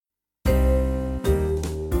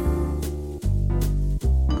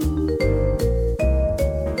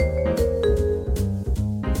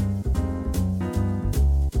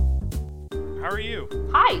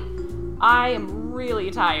I am really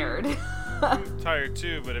tired. I'm tired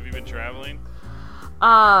too, but have you been traveling?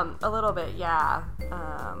 A little bit, yeah.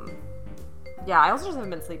 Yeah, I also just haven't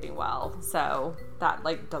been sleeping well, so that,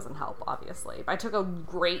 doesn't help, obviously. But I took a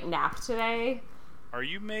great nap today. Are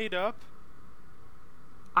you made up?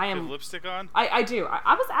 I You am... have lipstick on? I do.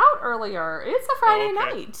 I was out earlier. It's a Friday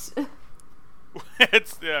night.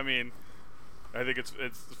 I think it's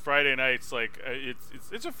Friday night.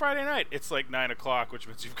 It's a Friday night. It's like 9 o'clock, which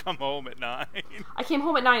means you've come home at 9. I came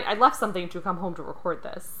home at 9. I left something to come home to record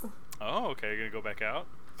this. Oh, okay. You're gonna go back out?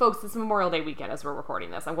 Folks, it's Memorial Day weekend as we're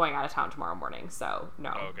recording this. I'm going out of town tomorrow morning, so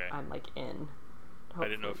no. Oh, okay. I'm in. I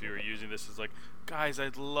didn't know if you were using this as guys,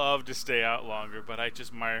 I'd love to stay out longer, but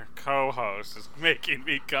my co-host is making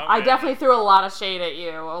me come. I definitely threw a lot of shade at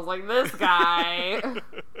you. I was like, this guy.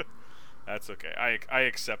 That's okay. I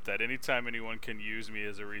accept that. Anytime anyone can use me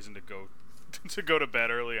as a reason to go to bed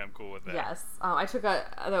early, I'm cool with that. Yes. I took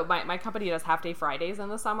my company does half day Fridays in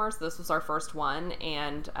the summer, so this was our first one,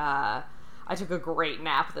 and I took a great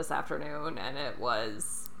nap this afternoon, and it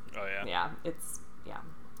was. Oh yeah. Yeah, it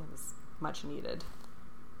was much needed.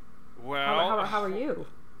 Well, how are you?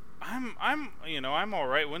 I'm all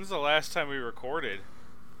right. When's the last time we recorded?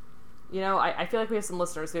 I feel like we have some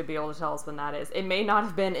listeners who would be able to tell us when that is. It may not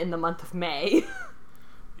have been in the month of May.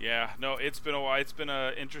 Yeah, no, it's been a while. It's been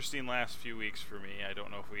a interesting last few weeks for me. I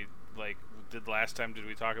don't know if we did last time. Did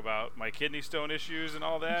we talk about my kidney stone issues and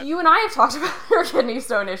all that? You and I have talked about your kidney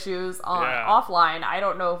stone issues offline. I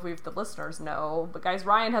don't know if the listeners know, but guys,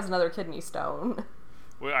 Ryan has another kidney stone.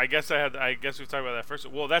 Well, I guess we've talked about that first.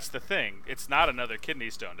 Well, that's the thing. It's not another kidney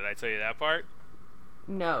stone. Did I tell you that part?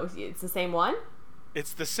 No, it's the same one?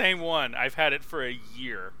 It's the same one. I've had it for a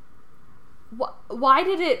year. Why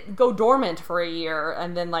did it go dormant for a year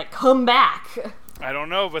and then come back? I don't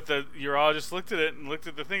know, but the urologist looked at it and looked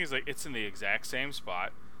at the thing. He's like, it's in the exact same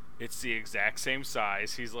spot. It's the exact same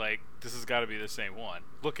size. He's like, this has got to be the same one.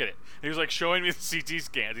 Look at it. And he was showing me the CT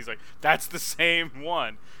scans. He's like, that's the same one.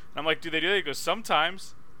 And I'm like, do they do that? He goes,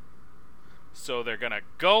 sometimes. So they're going to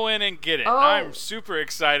go in and get it. Oh. I'm super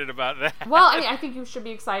excited about that. Well, I think you should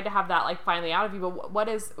be excited to have that finally out of you. But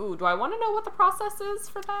do I want to know what the process is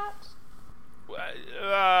for that?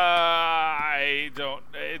 I don't.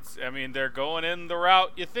 They're going in the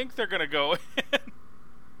route you think they're going to go in.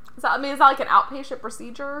 Is that an outpatient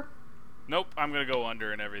procedure? Nope, I'm going to go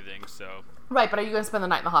under and everything, so. Right, but are you going to spend the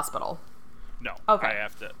night in the hospital? No. Okay. I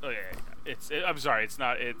have to. Oh, yeah. I'm sorry, it's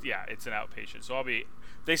not. It's an outpatient, so I'll be.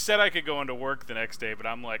 They said I could go into work the next day, but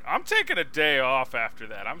I'm like, I'm taking a day off after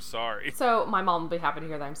that. I'm sorry. So my mom will be happy to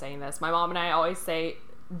hear that I'm saying this. My mom and I always say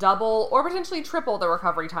double or potentially triple the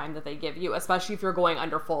recovery time that they give you, especially if you're going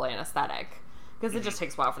under full anesthetic, because it just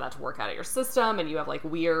takes a while for that to work out of your system, and you have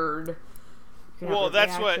weird. Well,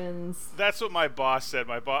 that's what my boss said.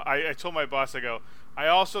 I told my boss, I go, I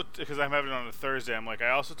also, because I'm having it on a Thursday, I'm like,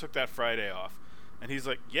 I also took that Friday off. And he's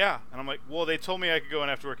like, yeah. And I'm like, well, they told me I could go in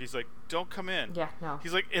after work. He's like, don't come in. Yeah, no.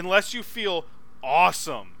 He's like, unless you feel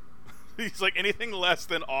awesome. He's like, anything less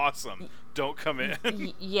than awesome, don't come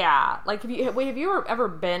in. Yeah. Have you ever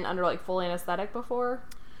been under full anesthetic before?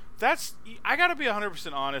 I gotta be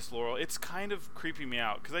 100% honest, Laurel. It's kind of creeping me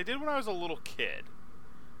out, because I did when I was a little kid.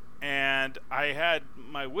 And I had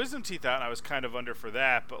my wisdom teeth out, and I was kind of under for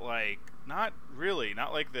that, but not really,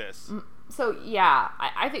 not like this. So yeah,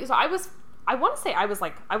 I think so. I want to say I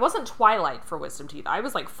wasn't Twilight for wisdom teeth. I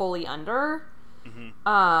was fully under.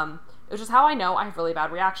 Mm-hmm. Which is how I know I have really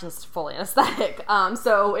bad reactions to full anesthetic.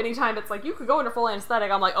 So anytime it's you could go into full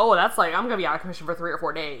anesthetic, I'm like, oh, that's I'm gonna be out of commission for 3 or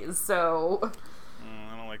 4 days. So.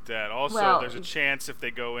 I don't like that. Also, there's a chance if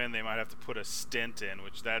they go in, they might have to put a stent in,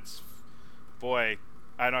 which boy,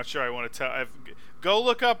 I'm not sure I want to tell. Go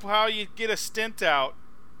look up how you get a stent out,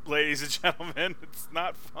 ladies and gentlemen. It's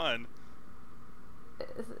not fun.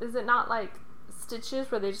 Is it not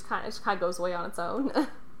stitches where they just kind of goes away on its own?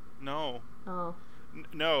 No. Oh.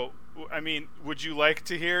 No. Would you like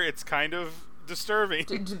to hear? It's kind of disturbing.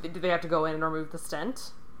 Do they have to go in and remove the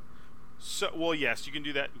stent? So, well, yes, you can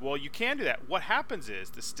do that. Well, you can do that. What happens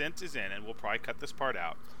is the stent is in, and we'll probably cut this part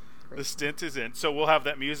out. Great. The stent is in, so we'll have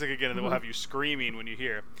that music again, and then we'll have you screaming when you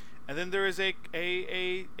hear. And then there is a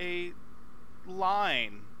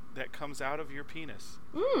line that comes out of your penis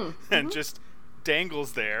and just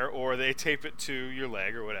dangles there, or they tape it to your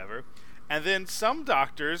leg or whatever. And then some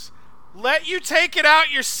doctors let you take it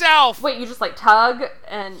out yourself. Wait, you just tug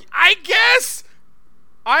and... I guess!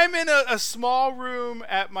 I'm in a small room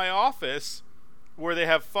at my office where they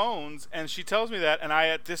have phones, and she tells me that, and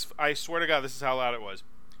I swear to God, this is how loud it was.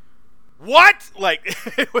 what? Like,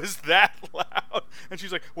 it was that loud. And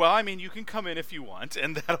she's like, well, I mean, you can come in if you want,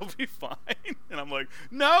 and that'll be fine. And I'm like,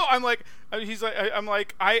 no. I'm like, he's like, I'm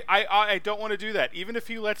like, I don't want to do that. Even if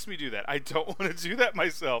he lets me do that, I don't want to do that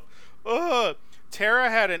myself. Ugh. Tara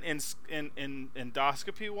had an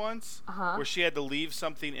endoscopy once where she had to leave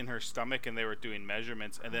something in her stomach, and they were doing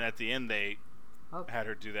measurements, and then at the end they had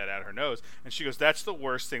her do that at her nose, and she goes, that's the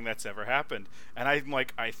worst thing that's ever happened. And I'm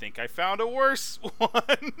like, I think I found a worse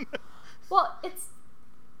one. Well, it's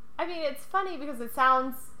funny because it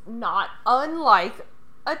sounds not unlike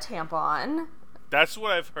a tampon. That's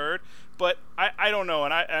what I've heard, but I don't know,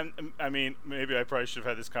 and I mean, maybe I probably should have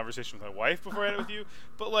had this conversation with my wife before I had it with you,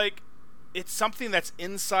 but like, it's something that's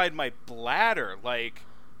inside my bladder, like.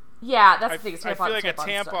 Yeah, that's the thing. Tampon, I feel like a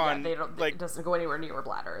tampon, yeah, it doesn't go anywhere near your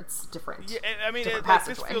bladder. It's different. Yeah, I mean,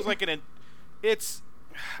 this feels like it's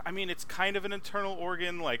kind of an internal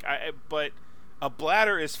organ, like but a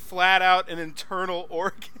bladder is flat out an internal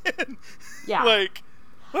organ. Yeah. Like,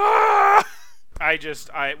 well,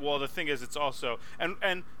 the thing is, it's also,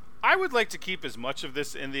 and I would like to keep as much of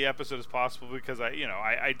this in the episode as possible because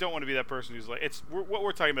I don't want to be that person who's like, what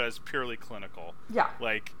we're talking about is purely clinical. Yeah.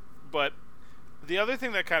 Like, but the other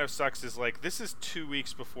thing that kind of sucks is like, this is 2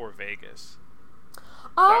 weeks before Vegas.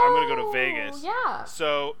 Oh, I'm going to go to Vegas. Yeah.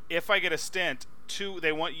 So if I get a stint,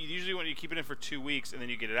 they usually want you to keep it in for 2 weeks and then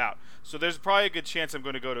you get it out. So there's probably a good chance I'm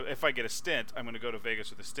going to go to, if I get a stint, I'm going to go to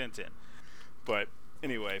Vegas with a stint in. But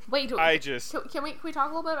anyway, wait, can we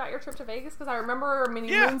talk a little bit about your trip to Vegas? Because I remember many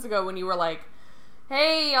moons ago when you were like,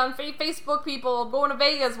 hey, on Facebook people, I'm going to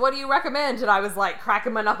Vegas, what do you recommend? And I was like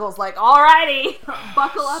cracking my knuckles like, alrighty,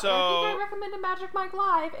 buckle up. So, I think I recommended Magic Mike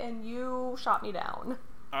Live and you shot me down.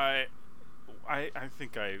 I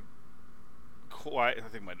think I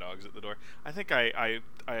think my dog's at the door. I think I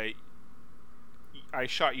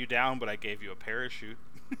shot you down, but I gave you a parachute.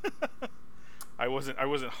 I wasn't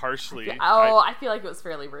harshly. I feel like it was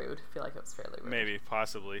fairly rude. Maybe,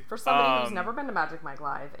 possibly. For somebody who's never been to Magic Mike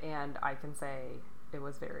Live, and I can say it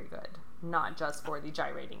was very good. Not just for the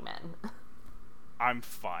gyrating men. I'm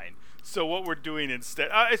fine. So what we're doing instead,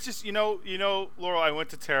 it's just, Laurel, I went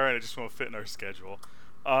to Tara and it just won't fit in our schedule.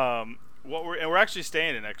 We're actually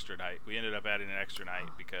staying an extra night. We ended up adding an extra night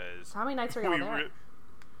because. How many nights are y'all there?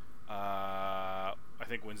 I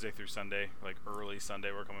think Wednesday through Sunday, like early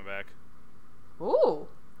Sunday, we're coming back. Ooh.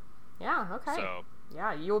 Yeah, okay. So,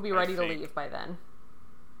 yeah, you will be ready to leave by then.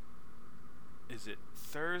 Is it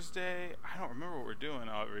Thursday? I don't remember what we're doing,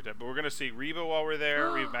 but we're going to see Reba while we're there,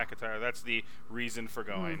 Reba McEntire. That's the reason for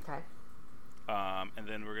going. Okay. And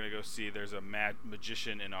then we're going to go see, there's a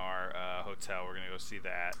magician in our hotel. We're going to go see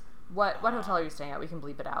that. What hotel are you staying at? We can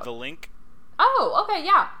bleep it out. The Link. Oh, okay,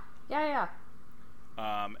 yeah. Yeah.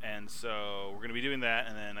 And so we're going to be doing that,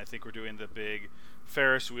 and then I think we're doing the big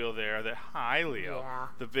Ferris wheel there. Hi, Leo. Yeah.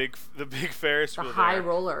 The big Ferris wheel there. The high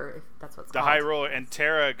roller, if that's what's called. The high roller. And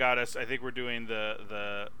Tara got us, I think we're doing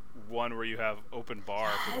the one where you have open bar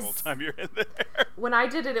for the whole time you're in there. When I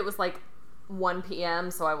did it, it was like 1 p.m.,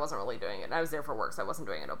 so I wasn't really doing it. And I was there for work, so I wasn't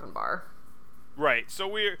doing an open bar. Right. So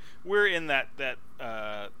we're in that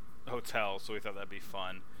hotel, so we thought that'd be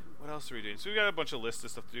fun. What else are we doing? So we got a bunch of lists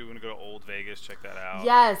of stuff to do. We're going to go to Old Vegas, check that out.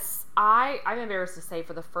 Yes. I'm embarrassed to say,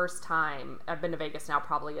 for the first time, I've been to Vegas now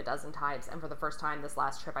probably a dozen times, and for the first time this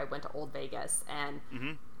last trip, I went to Old Vegas, and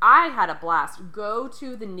I had a blast. Go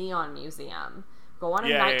to the Neon Museum. Go on a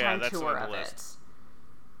nighttime tour of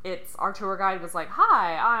it. Our tour guide was like,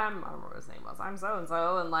 hi, I don't remember what his name was. I'm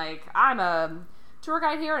so-and-so, and like, I'm a tour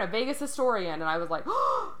guide here and a Vegas historian. And I was like,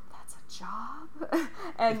 oh, that's a job?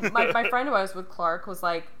 And my friend who I was with, Clark, was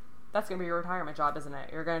like, that's going to be your retirement job, isn't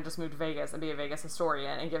it? You're going to just move to Vegas and be a Vegas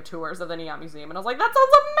historian and give tours of the Neon Museum. And I was like, that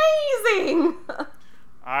sounds amazing!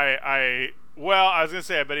 Well, I was going to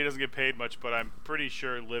say, I bet he doesn't get paid much, but I'm pretty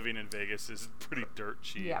sure living in Vegas is pretty dirt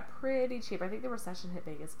cheap. Yeah, pretty cheap. I think the recession hit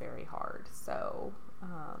Vegas very hard. So,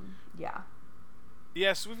 yeah.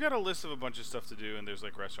 Yeah, so we've got a list of a bunch of stuff to do, and there's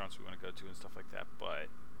like restaurants we want to go to and stuff like that, but I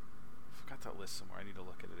forgot that list somewhere. I need to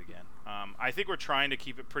look at it again. I think we're trying to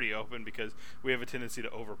keep it pretty open because we have a tendency to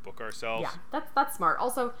overbook ourselves. Yeah, that's smart.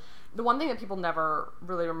 Also, the one thing that people never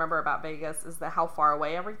really remember about Vegas is that how far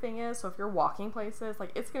away everything is. So if you're walking places,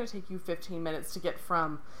 like, it's going to take you 15 minutes to get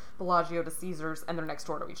from Bellagio to Caesars, and they're next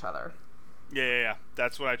door to each other. Yeah.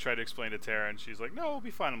 That's what I tried to explain to Tara, and she's like, no, we'll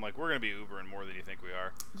be fine. I'm like, we're going to be Ubering more than you think we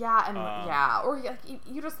are. Yeah, and or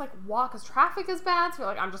you just, like, walk because traffic is bad, so you're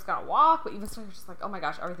like, I'm just going to walk, but even still, you're just like, oh my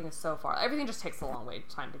gosh, everything is so far. Everything just takes a long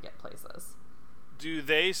time to get places. Do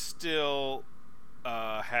they still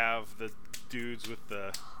have the dudes with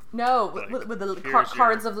the... No, like, with the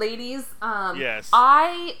cards of ladies. Yes.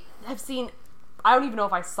 I have seen I don't even know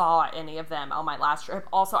if I saw any of them on my last trip.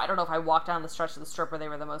 Also, I don't know if I walked down the stretch of the Strip where they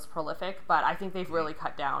were the most prolific, but I think they've really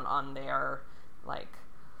cut down on their, like,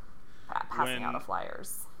 passing out of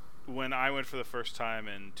flyers. When I went for the first time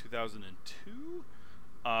in 2002,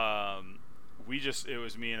 it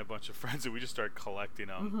was me and a bunch of friends, and we just started collecting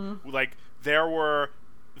them. Mm-hmm. Like, there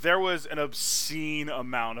was an obscene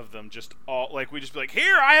amount of them, just all, like, we'd just be like,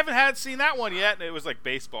 here, I haven't seen that one yet, and it was like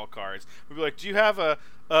baseball cards. We'd be like, do you have a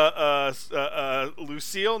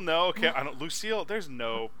Lucille? No? Okay, I don't, Lucille, there's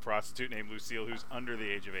no prostitute named Lucille who's under the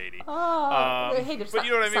age of 80. Oh, hey, but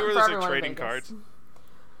you know what I mean, we're just like trading cards.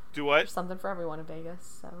 Do what? There's something for everyone in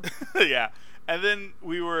Vegas, so. Yeah. And then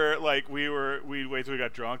we'd wait till we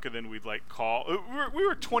got drunk, and then we'd like call. We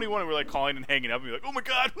were 21, and we were like calling and hanging up, and be like, "Oh my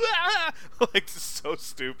god!" Like, this is so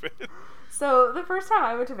stupid. So the first time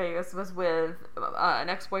I went to Vegas was with an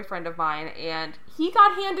ex-boyfriend of mine, and he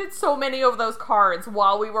got handed so many of those cards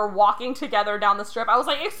while we were walking together down the Strip. I was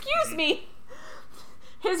like, "Excuse me."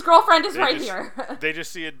 His girlfriend is here. They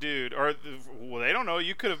just see a dude, or they don't know.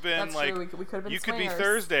 You could have been. That's like, true. We could have been. You swingers. Could be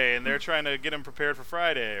Thursday, and they're trying to get him prepared for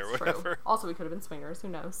Friday or whatever. True. Also, we could have been swingers. Who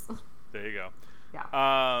knows? There you go.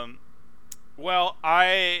 Yeah. Well,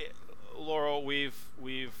 Laurel, we've.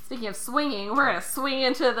 Speaking of swinging, we're gonna swing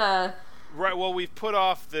into the. Right. Well, we've put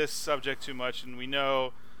off this subject too much, and we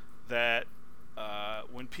know that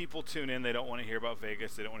when people tune in, they don't want to hear about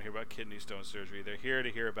Vegas. They don't want to hear about kidney stone surgery. They're here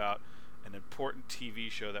to hear about an important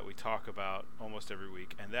TV show that we talk about almost every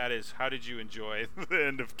week, and that is, how did you enjoy the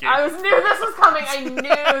end of Game of Thrones? I knew this was coming. I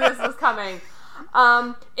knew this was coming.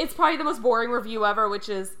 It's probably the most boring review ever, which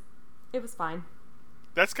is, it was fine.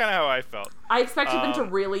 That's kind of how I felt. I expected them to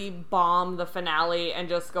really bomb the finale and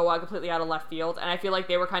just go out completely out of left field, and I feel like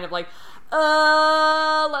they were kind of like,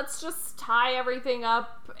 let's just tie everything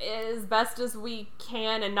up as best as we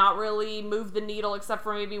can and not really move the needle except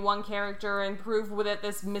for maybe one character, and prove with it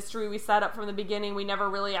this mystery we set up from the beginning we never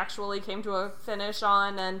really actually came to a finish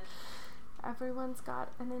on, and everyone's got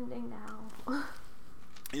an ending now.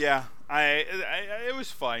 Yeah, it was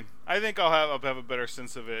fine. I think I'll have a better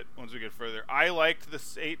sense of it once we get further. I liked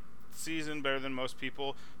this 8th season better than most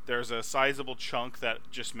people. There's a sizable chunk that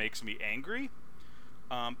just makes me angry,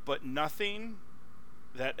 but nothing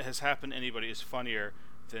that has happened to anybody is funnier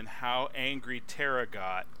than how angry Tara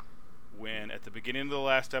got when, at the beginning of the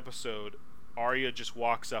last episode, Arya just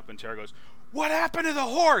walks up and Tara goes, "What happened to the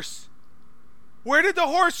horse? Where did the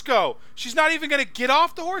horse go? She's not even going to get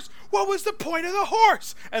off the horse? What was the point of the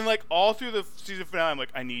horse?" And like all through the season finale, I'm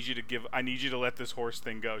like, I need you to let this horse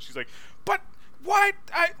thing go. She's like, "But why?"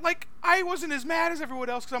 I wasn't as mad as everyone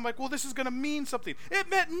else, because I'm like, well, this is going to mean something. It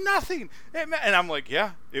meant nothing. And I'm like,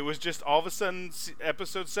 yeah, it was just all of a sudden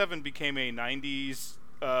episode 7 became a 90s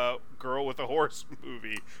girl with a horse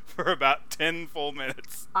movie for about 10 full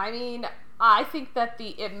minutes. I mean, I think that the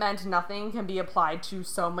 "it meant nothing" can be applied to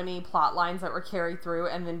so many plot lines that were carried through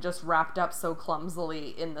and then just wrapped up so clumsily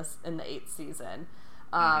in the 8th season.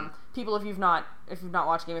 People, if you've not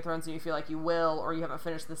watched Game of Thrones and you feel like you will, or you haven't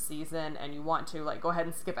finished this season and you want to, like, go ahead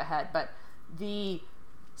and skip ahead. But the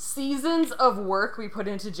seasons of work we put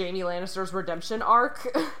into Jaime Lannister's redemption arc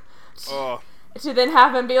to then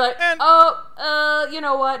have him be like, you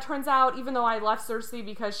know what? Turns out, even though I left Cersei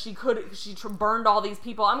because she burned all these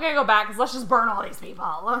people, I'm gonna go back because let's just burn all these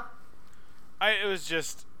people. It was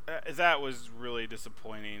just. That was really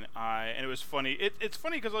disappointing. And it was funny. It's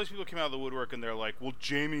funny because all these people came out of the woodwork and they're like, well,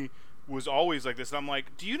 Jaime was always like this. And I'm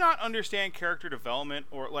like, do you not understand character development?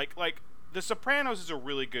 Or like The Sopranos is a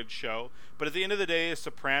really good show, but at the end of the day, The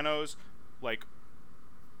Sopranos, like,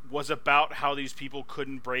 was about how these people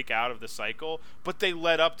couldn't break out of the cycle, but they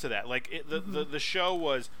led up to that. Like, the show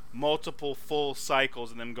was multiple full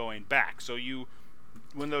cycles and them going back. So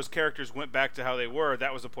when those characters went back to how they were,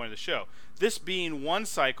 that was the point of the show. This being one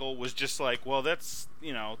cycle was just like, well, that's,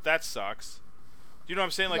 that sucks. You know what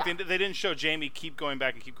I'm saying? Like, they didn't show Jaime keep going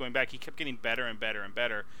back and keep going back. He kept getting better and better and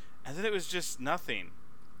better. And then it was just nothing.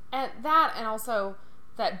 And also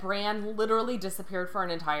that Bran literally disappeared for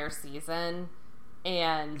an entire season.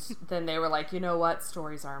 And then they were like, you know what?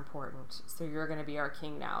 Stories are important. So you're going to be our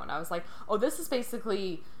king now. And I was like, oh, this is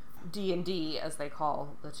basically D&D, as they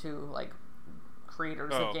call the two, like,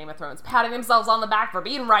 creators of Game of Thrones, patting themselves on the back for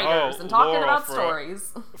being writers and talking Laurel, about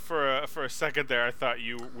stories. For a second there, I thought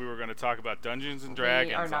we were going to talk about Dungeons and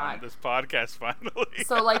Dragons on this podcast finally.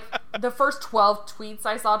 So, like, the first 12 tweets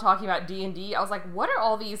I saw talking about D&D, I was like, what are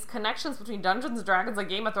all these connections between Dungeons and Dragons and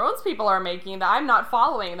Game of Thrones people are making that I'm not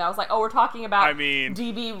following? And I was like, oh, we're talking about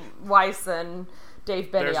D.B. Weiss and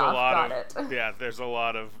Dave Benioff. Yeah, there's a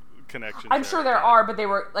lot of connections. I'm sure there are, but they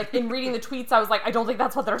were, like, in reading the tweets, I was like, I don't think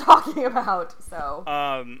that's what they're talking about. So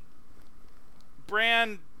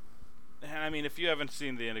Bran. I mean, if you haven't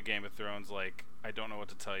seen the end of Game of Thrones, like, I don't know what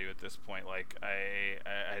to tell you at this point. Like,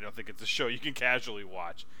 I don't think it's a show you can casually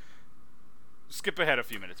watch. Skip ahead a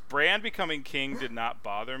few minutes. Bran becoming king did not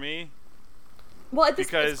bother me. Well, at this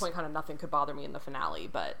point, kind of nothing could bother me in the finale,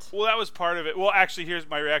 but... Well, that was part of it. Well, actually, here's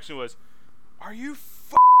my reaction was, are you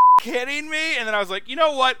kidding me? And then I was like, you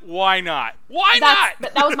know what? Why not? Why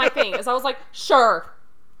not? That was my thing, is I was like, sure.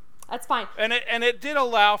 That's fine. And it did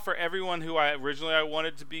allow for everyone who I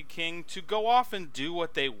wanted to be king to go off and do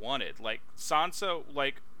what they wanted. Like, Sansa,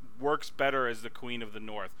 like, works better as the Queen of the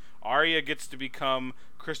North. Arya gets to become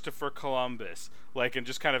Christopher Columbus, like, and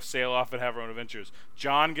just kind of sail off and have her own adventures.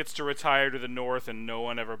 Jon gets to retire to the North, and no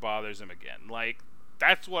one ever bothers him again. Like,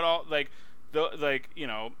 that's what all, like, you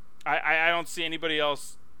know, I don't see anybody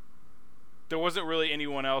else. There wasn't really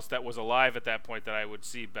anyone else that was alive at that point that I would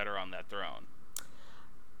see better on that throne,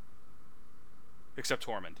 except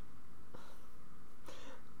Tormund.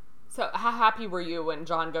 So how happy were you when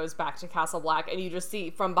Jon goes back to Castle Black and you just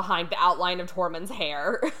see from behind the outline of Tormund's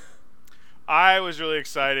hair? I was really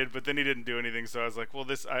excited, but then he didn't do anything, so I was like, well,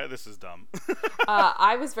 this is dumb.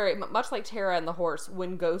 I was very much like Tara and the horse.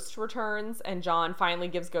 When Ghost returns and Jon finally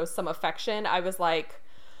gives Ghost some affection, I was like,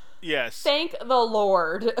 yes, thank the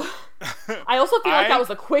Lord. I also feel like that was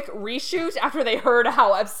a quick reshoot after they heard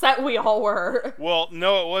how upset we all were. Well,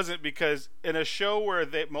 no, it wasn't, because in a show where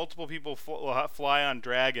multiple people fly on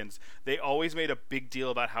dragons, they always made a big deal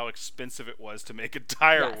about how expensive it was to make a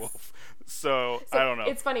dire wolf. So I don't know.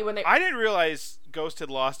 It's funny when I didn't realize Ghost had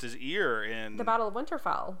lost his ear in the Battle of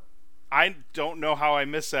Winterfell. I don't know how I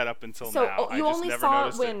missed that up until now. So you only saw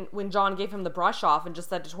it when Jon gave him the brush off and just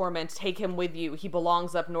said to Tormund, take him with you. He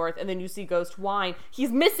belongs up north. And then you see Ghost whine.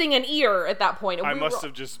 He's missing an ear at that point. And I must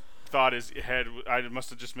have just thought his head... I must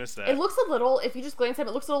have just missed that. It looks a little... If you just glance at it,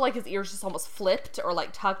 it looks a little like his ears just almost flipped or like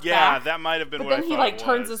tucked back. Yeah, that might have been what I thought. But then he like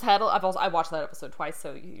turns his head... I watched that episode twice,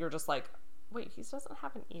 so you're just like, wait, he doesn't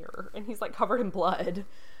have an ear. And he's like covered in blood.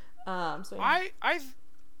 So yeah.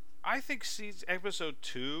 I think episode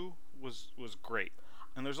 2... was great,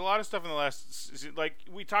 and there's a lot of stuff in the last, like,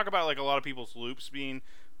 we talk about like a lot of people's loops being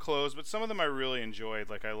closed, but some of them I really enjoyed.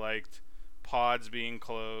 Like, I liked Pod's being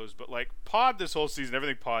closed, but like Pod this whole season,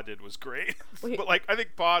 everything Pod did was great. But like I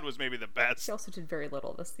think Pod was maybe the best. He also did very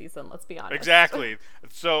little this season, let's be honest. Exactly.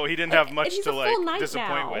 So he didn't have much to like disappoint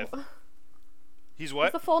now. with. He's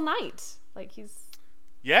what? He's a full knight. Like he's.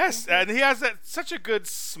 Yes, and he has that such a good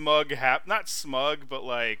smug not smug, but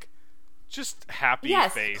like just happy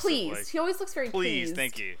face. Yes, pleased. Like, he always looks very pleased.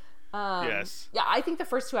 Thank you. Yes. Yeah, I think the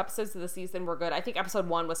first 2 episodes of the season were good. I think episode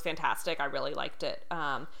 1 was fantastic. I really liked it.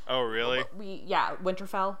 Oh, really?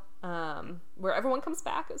 Winterfell, where everyone comes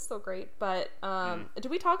back is so great. But did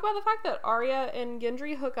we talk about the fact that Arya and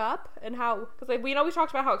Gendry hook up and how? Because like, we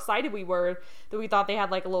talked about how excited we were that we thought they had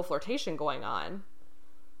like a little flirtation going on.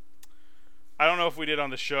 I don't know if we did on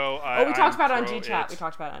the show. We talked about it on G-Chat. We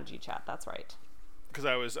talked about it on G-Chat. That's right. Because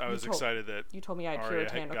I was excited that you told me I had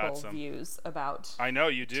puritanical views about. I know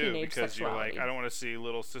you do, because sexuality. You're like, I don't want to see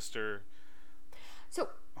little sister. So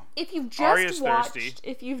if you've just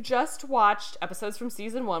watched episodes from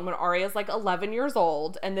season 1 when Arya's like 11 years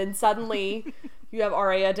old, and then suddenly you have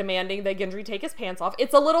Arya demanding that Gendry take his pants off,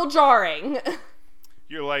 it's a little jarring.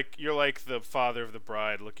 You're like the father of the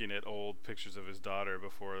bride looking at old pictures of his daughter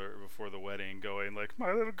before the wedding, going like,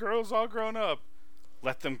 my little girl's all grown up.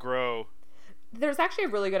 Let them grow. There's actually a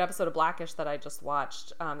really good episode of Blackish that I just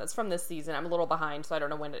watched. That's from this season. I'm a little behind, so I don't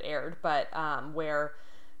know when it aired, but where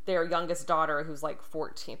their youngest daughter, who's like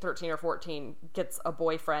 13 or 14, gets a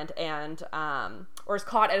boyfriend and or is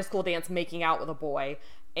caught at a school dance making out with a boy,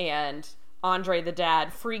 and Andre the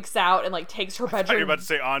dad freaks out and like takes her bedroom. I thought you were about to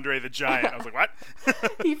say Andre the Giant. I was like, what?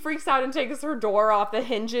 He freaks out and takes her door off the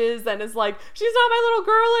hinges and is like, she's not my little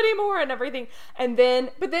girl anymore and everything.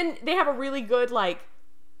 But then they have a really good like,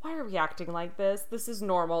 why are we acting like this? This is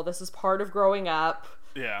normal. This is part of growing up.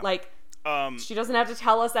 Yeah. Like, she doesn't have to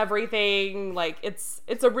tell us everything. Like, it's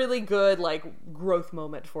a really good, like, growth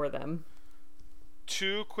moment for them.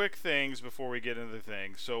 2 quick things before we get into the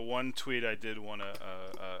thing. So, one tweet I did want to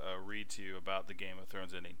read to you about the Game of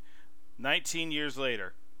Thrones ending. 19 years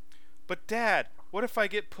later. But, Dad, what if I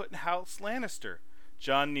get put in House Lannister?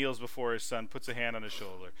 Jon kneels before his son, puts a hand on his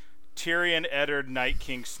shoulder. Tyrion Eddard Night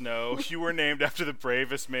King Snow, you were named after the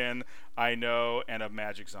bravest man I know and a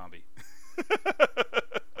magic zombie.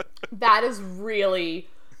 That is really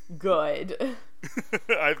good.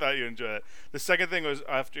 I thought you'd enjoy it. The second thing was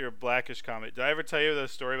after your Blackish comment. Did I ever tell you the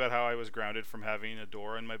story about how I was grounded from having a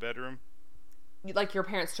door in my bedroom? Like your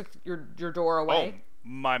parents took your door away? Oh,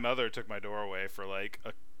 my mother took my door away for like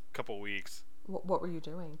a couple weeks. What were you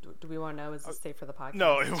doing? Do we want to know? Is this safe for the podcast?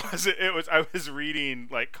 No, it wasn't. It was. I was reading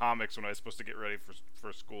like comics when I was supposed to get ready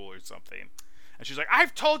for school or something. And she's like,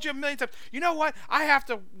 I've told you a million times. You know what? I have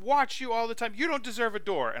to watch you all the time. You don't deserve a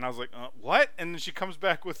door. And I was like, what? And then she comes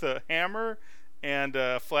back with a hammer and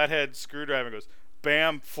a flathead screwdriver and goes,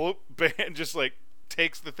 bam, floop, bam, just like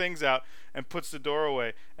takes the things out and puts the door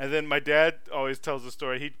away. And then my dad always tells the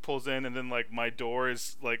story. He pulls in and then like my door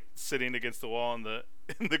is like sitting against the wall in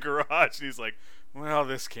the garage. And he's like, well,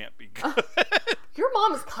 this can't be good. Your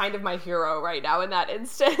mom is kind of my hero right now in that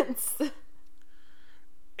instance.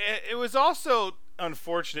 It was also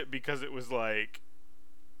unfortunate because it was like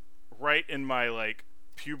right in my like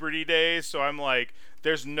puberty days, so I'm like,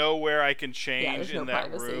 there's nowhere I can change in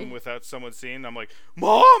that room without someone seeing. I'm like,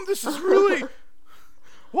 Mom, this is really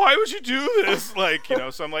why would you do this? Like, you know,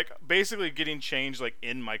 so I'm like basically getting changed like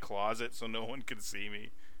in my closet so no one can see me.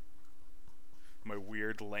 My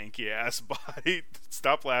weird lanky ass body.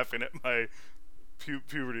 Stop laughing at my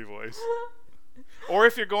puberty voice. Or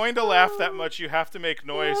if you're going to laugh that much, you have to make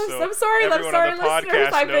noise so I'm sorry, everyone on the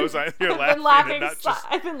podcast knows you're laughing and not just...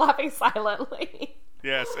 I've been laughing silently.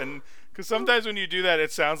 Yes, and because sometimes when you do that, it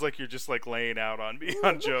sounds like you're just like laying out on me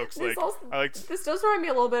on jokes. Like this does remind me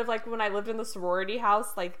a little bit of like when I lived in the sorority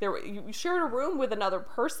house. Like you shared a room with another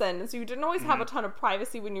person, and so you didn't always have a ton of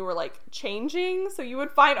privacy when you were like changing. So you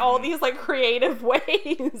would find all these like creative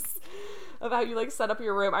ways of how you like set up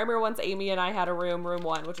your room. I remember once Amy and I had a room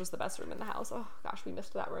 1, which was the best room in the house. Oh gosh, we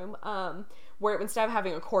missed that room. Where instead of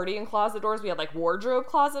having accordion closet doors, we had like wardrobe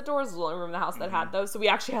closet doors. It was the only room in the house that had those. So we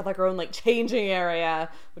actually had like our own like changing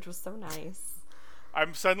area, which was so nice.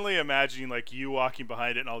 I'm suddenly imagining like you walking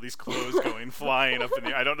behind it and all these clothes going flying up in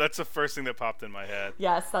the air. That's the first thing that popped in my head.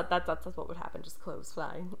 Yes, that's what would happen. Just clothes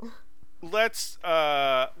flying. Let's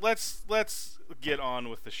get on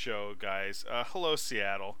with the show, guys. Hello,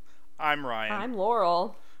 Seattle. I'm Ryan. I'm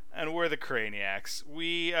Laurel. And we're the Craniacs.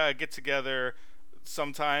 We get together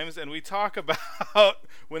sometimes and we talk about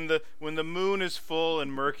when the moon is full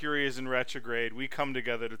and Mercury is in retrograde, we come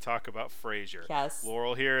together to talk about Frasier. Yes.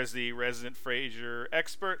 Laurel here is the resident Frasier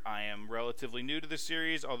expert. I am relatively new to the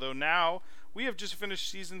series, although now we have just finished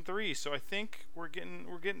season 3, so I think we're getting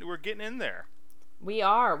in there. We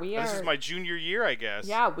are. This is my junior year, I guess.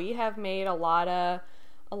 Yeah, we have made a lot of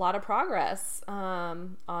progress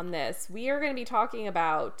on this. We are going to be talking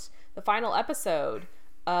about the final episode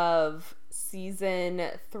of season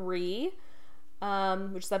 3,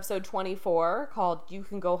 which is episode 24, called You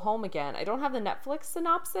Can Go Home Again. I don't have the Netflix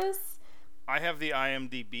synopsis. I have the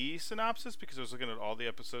IMDb synopsis because I was looking at all the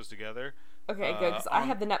episodes together. Okay, good, because I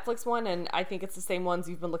have the Netflix one, and I think it's the same ones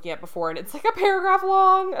you've been looking at before, and it's like a paragraph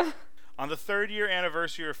long. On the 3rd year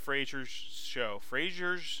anniversary of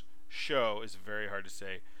Frasier's show is very hard to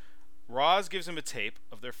say. Roz gives him a tape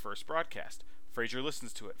of their first broadcast. Frasier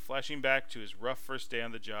listens to it, flashing back to his rough first day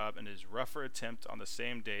on the job and his rougher attempt on the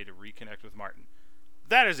same day to reconnect with Martin.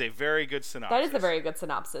 That is a very good synopsis. That is a very good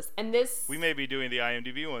synopsis. And this... We may be doing the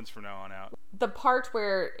IMDb ones from now on out. The part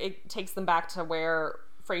where it takes them back to where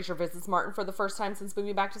Frasier visits Martin for the first time since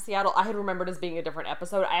moving back to Seattle, I had remembered as being a different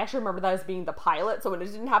episode. I actually remember that as being the pilot, so when it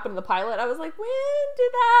didn't happen in the pilot, I was like, when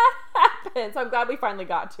did that happen? So I'm glad we finally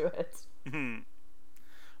got to it.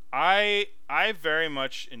 I very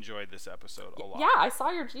much enjoyed this episode a lot. Yeah, I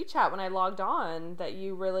saw your G-chat when I logged on that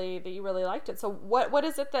you really liked it. So what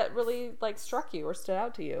is it that really like struck you or stood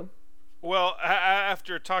out to you? Well,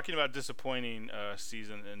 after talking about disappointing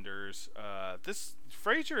season enders, this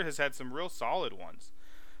Frasier has had some real solid ones.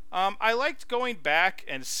 I liked going back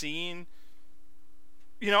and seeing.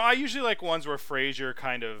 I usually like ones where Frasier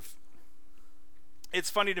kind of. It's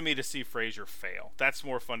funny to me to see Frasier fail. That's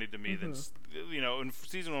more funny to me than, in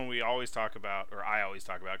season 1 we always talk about, or I always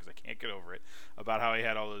talk about because I can't get over it, about how he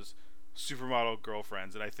had all those supermodel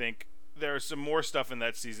girlfriends. And I think there's some more stuff in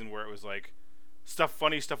that season where it was like,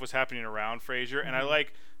 funny stuff was happening around Frasier. And I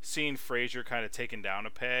like seeing Frasier kind of taken down a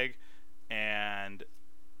peg. And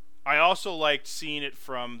I also liked seeing it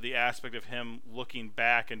from the aspect of him looking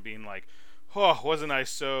back and being like, oh, wasn't I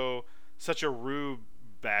such a rube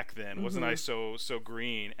back then? Wasn't I so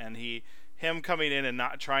green? And him coming in and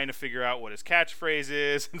not trying to figure out what his catchphrase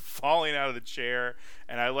is and falling out of the chair.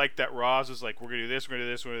 And I liked that Roz was like, we're gonna do this, we're gonna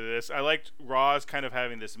do this, we're gonna do this. I liked Roz kind of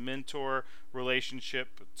having this mentor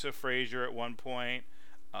relationship to Frasier at one point.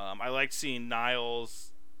 I liked seeing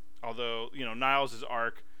Niles, although Niles'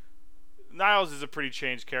 arc. Niles is a pretty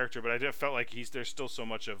changed character, but I felt like there's still so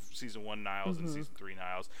much of season 1 Niles and season 3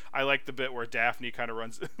 Niles. I like the bit where Daphne kind of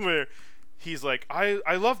runs where he's like,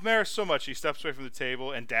 I love Maris so much. He steps away from the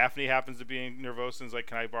table, and Daphne happens to be nervous and is like,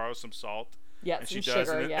 can I borrow some salt? Yeah, and some she does,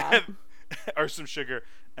 sugar, and yeah. or some sugar.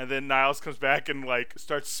 And then Niles comes back and like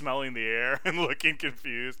starts smelling the air and looking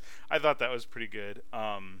confused. I thought that was pretty good.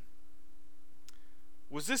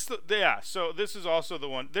 Was this so this is also the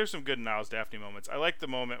one. There's some good Niles Daphne moments. I like the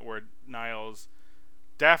moment where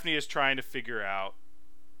Daphne is trying to figure out,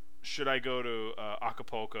 should I go to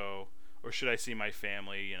Acapulco or should I see my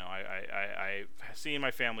family? You know, I seeing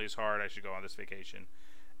my family is hard. I should go on this vacation.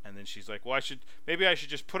 And then she's like, well, maybe I should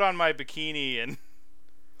just put on my bikini and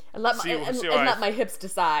let my hips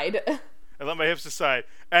decide. And let my hips decide.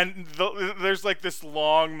 And there's like this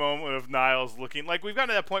long moment of Niles looking like we've gotten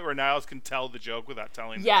to that point where Niles can tell the joke without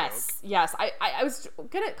telling the joke. Yes. I was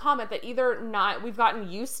gonna comment that either not we've gotten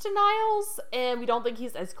used to Niles and we don't think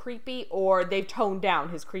he's as creepy, or they've toned down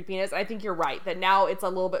his creepiness. I think you're right that now it's a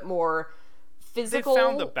little bit more physical. They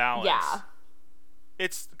found the balance. Yeah.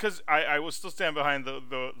 It's because I will still stand behind the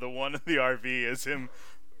one in the RV as him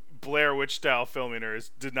Blair Witch style filming her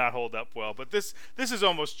did not hold up well. But this is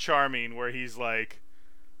almost charming, where he's like,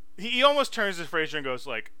 he almost turns to Frasier and goes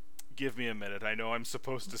like, "Give me a minute. I know I'm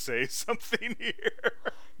supposed to say something here."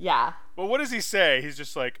 Yeah. Well, what does he say? He's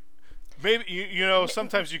just like, maybe you know,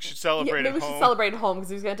 sometimes you should celebrate at home. Maybe we should celebrate at home because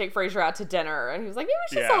he was gonna take Frasier out to dinner, and he was like, maybe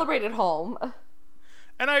we should celebrate at home.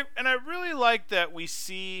 And I really like that we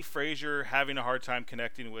see Frasier having a hard time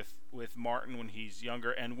connecting with Martin when he's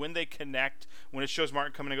younger, and when they connect, when it shows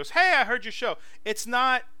Martin coming and goes, "Hey, I heard your show." It's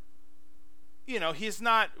not, you know, he's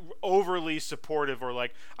not overly supportive or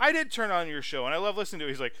like, "I did turn on your show and I love listening to it."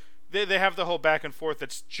 He's like, they have the whole back and forth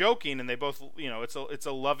that's joking, and they both, you know, it's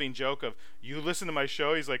a loving joke of, "You listen to my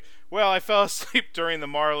show?" He's like, "Well, I fell asleep during the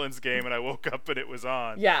Marlins game and I woke up and it was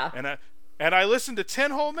on." Yeah. And I listened to 10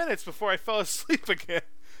 whole minutes before I fell asleep again.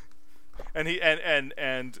 And he you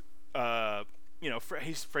know,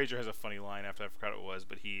 Frasier has a funny line after I forgot what it was,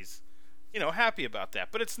 but he's, you know, happy about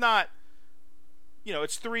that. But it's not, you know,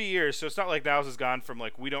 it's 3 years, so it's not like Niles has gone from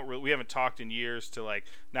like we haven't talked in years to like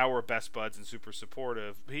now we're best buds and super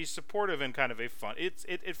supportive. He's supportive in kind of a fun.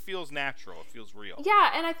 It feels natural. It feels real. Yeah,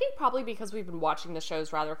 and I think probably because we've been watching the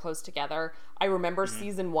shows rather close together, I remember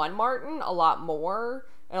season 1 Martin a lot more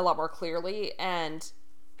and a lot more clearly, and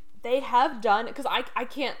they have done, because I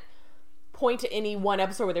can't point to any one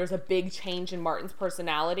episode where there's a big change in Martin's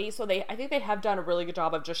personality, so I think they have done a really good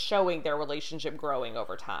job of just showing their relationship growing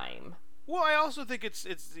over time. Well, I also think it's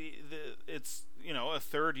you know, a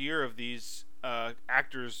third year of these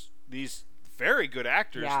actors, these very good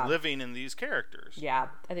actors living in these characters. Yeah,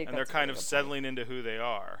 I think, and they're kind of settling into who they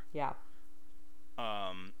are. Yeah.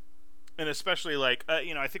 And especially like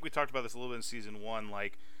you know, I think we talked about this a little bit in season 1.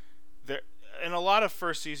 Like, there in a lot of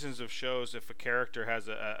first seasons of shows, if a character has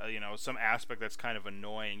a you know, some aspect that's kind of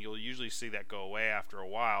annoying, you'll usually see that go away after a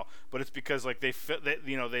while. But it's because like they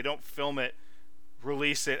you know, they don't film it,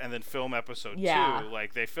 release it, and then film episode 2.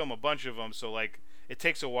 Like, they film a bunch of them, so like it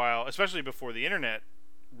takes a while, especially before the internet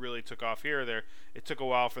really took off here. It took a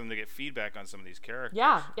while for them to get feedback on some of these characters.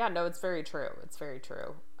 Yeah, no, it's very true.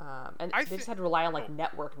 And they just had to rely on like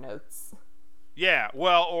network notes. Yeah,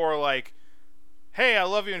 well, or like, "Hey, I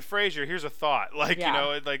love you in Frasier. Here's a thought." Like, you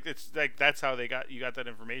know, it's like that's how you got that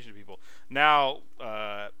information to people. Now,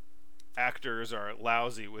 actors are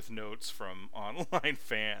lousy with notes from online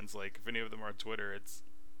fans. Like, if any of them are on Twitter, it's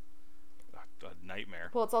a nightmare.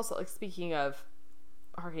 Well, it's also like, speaking of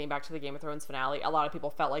harkening back to the Game of Thrones finale, a lot of people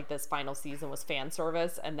felt like this final season was fan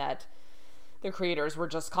service, and that the creators were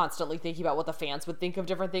just constantly thinking about what the fans would think of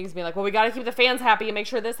different things, being like, well, we got to keep the fans happy and make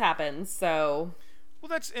sure this happens. So, well,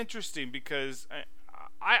 that's interesting, because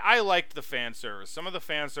I liked the fan service. Some of the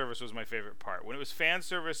fan service was my favorite part. When it was fan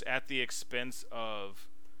service at the expense of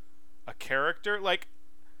a character, like,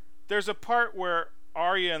 there's a part where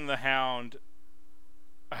Arya and the Hound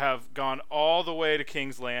have gone all the way to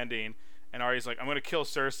King's Landing, and Arya's like, "I'm going to kill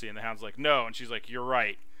Cersei," and the Hound's like, "No," and she's like, "You're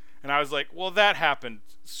right." And I was like, well, that happened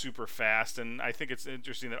super fast, and I think it's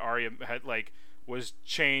interesting that Arya had was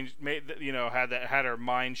changed, had her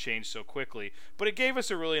mind changed so quickly. But it gave us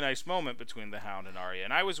a really nice moment between the Hound and Arya,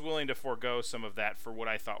 and I was willing to forego some of that for what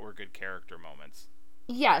I thought were good character moments.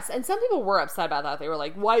 Yes, and some people were upset about that. They were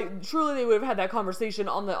like, "Why? Surely they would have had that conversation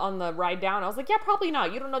on the ride down." I was like, "Yeah, probably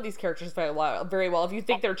not. You don't know these characters very well if you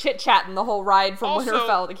think they're chit-chatting the whole ride from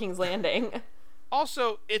Winterfell to King's Landing."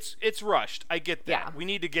 Also, it's rushed. I get that. Yeah. We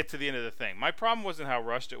need to get to the end of the thing. My problem wasn't how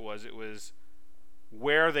rushed it was. It was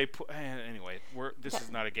where they put. Anyway, this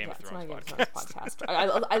is not a Game of Thrones podcast.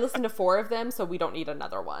 I listened to 4 of them, so we don't need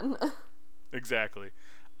another one. Exactly.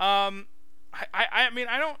 I mean,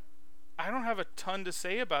 I don't have a ton to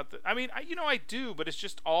say about that. I mean, I do, but it's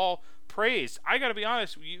just all praise. I got to be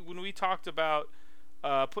honest. When we talked about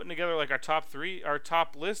putting together like our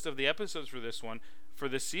top list of the episodes for this one, for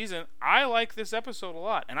this season, I like this episode a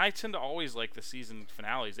lot, and I tend to always like the season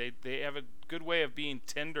finales. They have a good way of being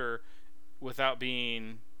tender without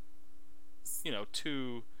being,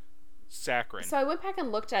 too saccharine. So I went back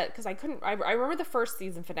and looked at, because I remember the first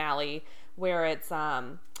season finale where it's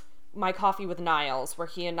My Coffee with Niles, where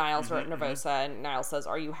he and Niles are at Nervosa, and Niles says,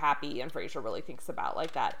 "Are you happy?" And Frasier really thinks about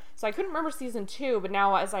like that. So I couldn't remember season 2, but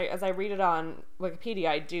now as I read it on Wikipedia,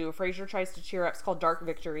 I do. Frasier tries to cheer up. It's called Dark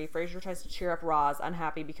Victory. Frasier tries to cheer up Roz,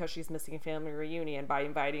 unhappy because she's missing a family reunion, by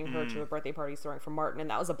inviting her to a birthday party throwing for Martin, and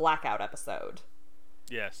that was a blackout episode.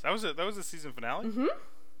 Yes, that was a season finale.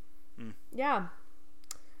 Yeah.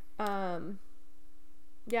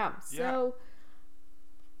 Yeah. So.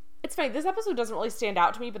 It's funny, this episode doesn't really stand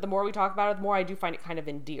out to me, but the more we talk about it, the more I do find it kind of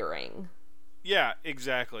endearing. Yeah,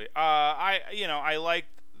 exactly. I like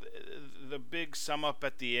the big sum up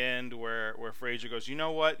at the end where Frasier goes, "You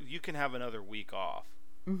know what? You can have another week off."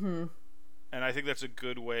 Mm-hmm. And I think that's a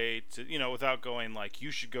good way to, without going like,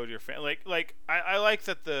 "You should go to your family." I like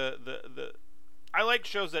that I like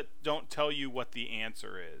shows that don't tell you what the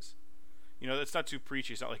answer is. It's not too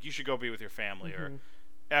preachy. It's not like you should go be with your family or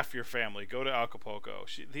F your family, go to Acapulco.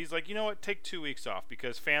 He's like, you know what, take 2 weeks off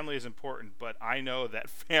because family is important, but I know that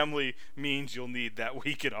family means you'll need that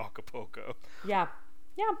week in Acapulco. Yeah.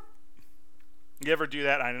 Yeah. You ever do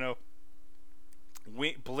that? I don't know.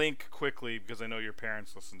 Blink quickly because I know your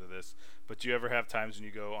parents listen to this, but do you ever have times when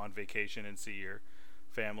you go on vacation and see your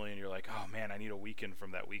family and you're like, oh man, I need a weekend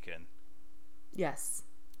from that weekend? Yes.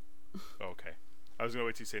 Okay. I was going to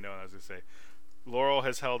wait till you say no, and I was going to say, Laurel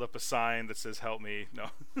has held up a sign that says "Help me." No.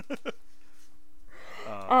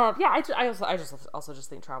 Yeah. I also just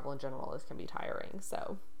think travel in general can be tiring.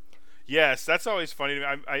 So. Yes, that's always funny to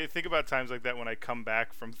me. I think about times like that when I come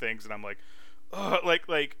back from things, and I'm like, ugh,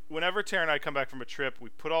 like whenever Tara and I come back from a trip, we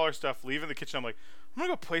put all our stuff, leave in the kitchen. I'm like, I'm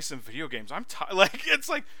gonna go play some video games. I'm tired. Like, it's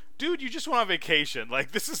like, dude, you just went on vacation.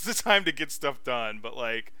 Like, this is the time to get stuff done. But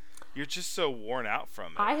like, you're just so worn out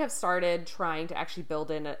from it. I have started trying to actually build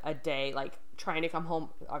in a day, like trying to come home.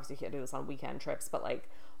 Obviously, you can't do this on weekend trips, but like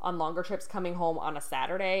on longer trips, coming home on a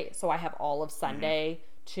Saturday, so I have all of Sunday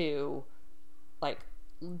to like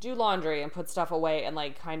do laundry and put stuff away and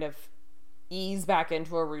like kind of ease back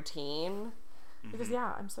into a routine. Because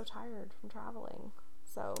I'm so tired from traveling.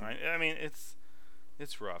 So I mean,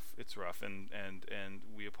 it's rough. It's rough, and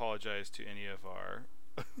we apologize to any of our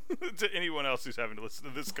to anyone else who's having to listen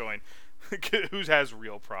to this going, who has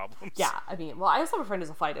real problems. Yeah, I mean, well, I also have a friend who's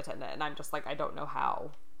a flight attendant, and I'm just like, I don't know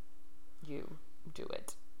how you do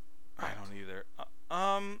it. I don't either.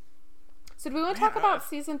 So do we want to talk about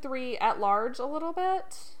season 3 at large a little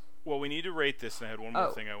bit? Well, we need to rate this, and I had one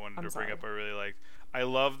more thing I wanted to bring up. I really liked. I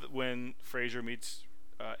love when Frasier meets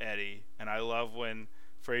Eddie, and I love when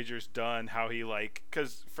Frasier's done how he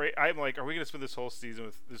because I'm like, are we gonna spend this whole series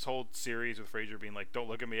with Frasier being like, "Don't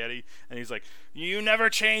look at me, Eddie," and he's like, "You never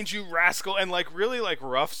change, you rascal," and like really like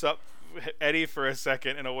roughs up Eddie for a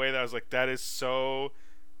second in a way that I was like, that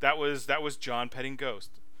was John petting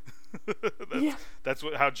Ghost. That's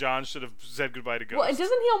how John should have said goodbye to Ghost. Well, and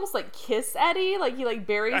doesn't he almost like kiss Eddie? Like he like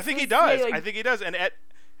buries. I think he does. I think he does, and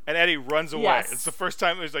Eddie runs away. Yes. It's the first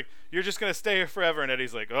time he's like, "You're just gonna stay here forever," and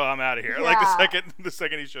Eddie's like, "Oh, I'm out of here." Yeah. Like the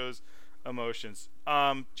second he shows emotions.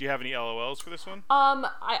 Do you have any LOLs for this one?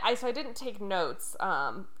 I didn't take notes.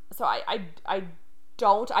 So I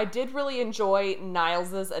don't. I did really enjoy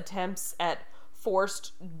Niles's attempts at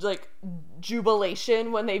forced like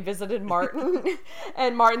jubilation when they visited Martin.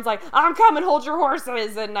 And Martin's like, "I'm coming, hold your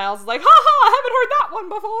horses," and Niles is like, "Ha ha, I haven't heard that one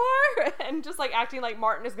before," and just like acting like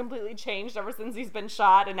Martin has completely changed ever since he's been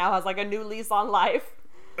shot and now has like a new lease on life.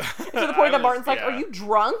 To the point that Martin's like, "Are you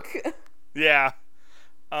drunk?" Yeah.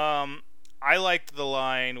 I liked the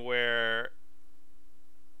line where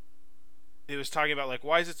it was talking about like,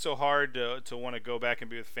 why is it so hard to want to go back and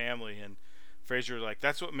be with family, and Frasier was like,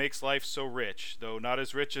 "That's what makes life so rich, though not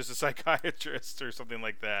as rich as a psychiatrist," or something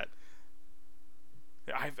like that.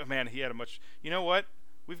 Man, he had a much. You know what?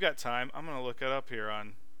 We've got time. I'm gonna look it up here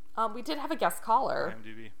on. We did have a guest caller.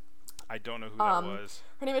 IMDb. I don't know who that was.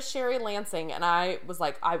 Her name is Sherry Lansing, and I was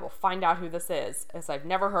like, I will find out who this is, as I've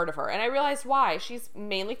never heard of her. And I realized why. She's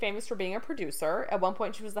mainly famous for being a producer. At one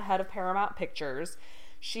point, she was the head of Paramount Pictures.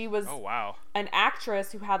 She was an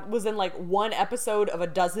actress who was in like one episode of a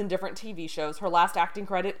dozen different TV shows. Her last acting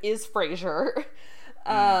credit is Frasier.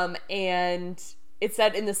 And it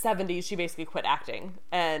said in the 70s she basically quit acting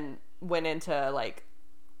and went into like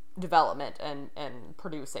development and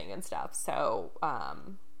producing and stuff. So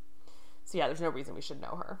yeah, there's no reason we should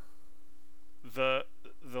know her. The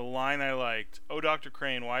line I liked, "Oh, Dr.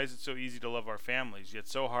 Crane, why is it so easy to love our families, yet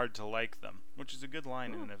so hard to like them?" Which is a good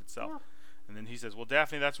line in and of itself. Yeah. And then he says, "Well,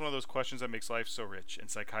 Daphne, that's one of those questions that makes life so rich and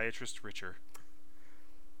psychiatrists richer."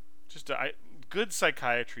 Just good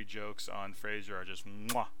psychiatry jokes on Frasier are just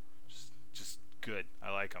mwah, just good.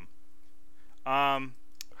 I like them.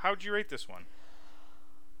 How'd you rate this one?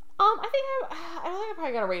 I don't think I'm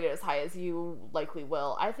probably gonna rate it as high as you likely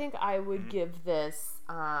will. I think I would give this.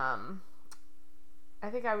 I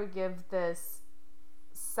think I would give this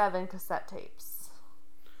 7 cassette tapes.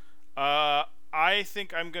 I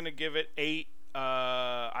think I'm gonna give it 8.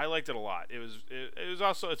 I liked it a lot. It was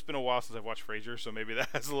also, it's been a while since I've watched Frasier, so maybe that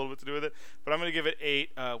has a little bit to do with it. But I'm gonna give it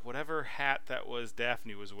 8. Whatever hat that was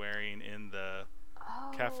Daphne was wearing in the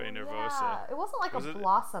Cafe Nervosa. Yeah. It wasn't like a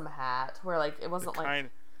blossom hat where like it wasn't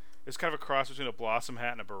like. It was kind of a cross between a blossom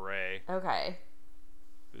hat and a beret. Okay.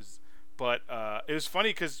 But it was funny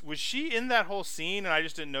because was she in that whole scene and I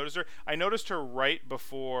just didn't notice her? I noticed her right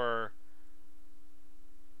before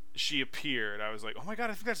she appeared. I was like, oh my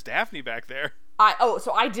god, I think that's Daphne back there.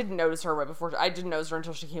 So I didn't notice her right before. I didn't notice her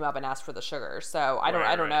until she came up and asked for the sugar. So I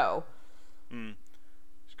don't know.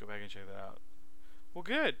 Just go back and check that out. Well,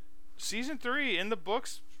 good. Season 3 in the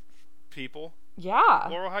books, people. Yeah.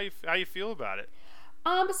 Laurel, how you feel about it?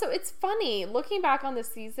 So it's funny looking back on this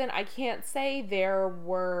season. I can't say there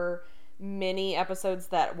were many episodes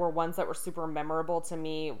that were ones that were super memorable to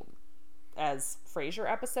me as Frasier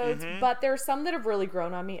episodes, but there's some that have really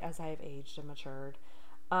grown on me as I have aged and matured.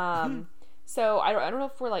 So I don't know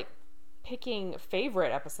if we're like picking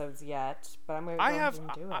favorite episodes yet, but I'm going to go ahead and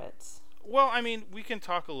do it. Well, I mean, we can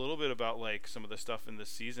talk a little bit about like some of the stuff in this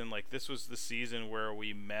season. Like this was the season where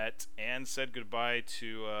we met and said goodbye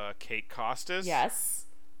to Kate Costas. Yes.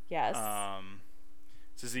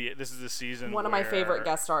 This is the season. One of my favorite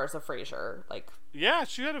guest stars of Frasier. Like. Yeah,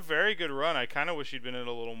 she had a very good run. I kind of wish she'd been in it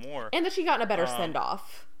a little more. And that she got a better send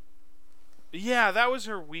off. Yeah, that was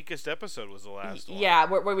her weakest episode. Was the last one. Yeah,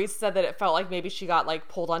 where we said that it felt like maybe she got like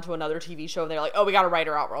pulled onto another TV show, and they're like, "Oh, we got to write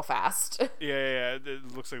her out real fast." Yeah.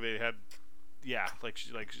 It looks like they had,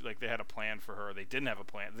 like they had a plan for her. They didn't have a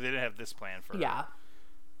plan. They didn't have this plan for her. Yeah.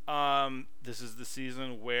 This is the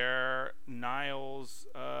season where Niles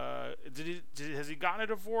has he gotten a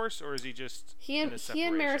divorce or is he just he and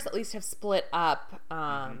Maris at least have split up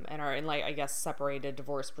and are in like I guess separated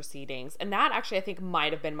divorce proceedings, and that actually I think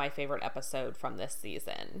might have been my favorite episode from this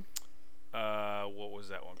season. What was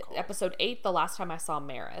that one called? Episode 8, The Last Time I Saw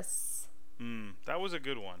Maris. That was a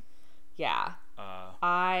good one. Yeah.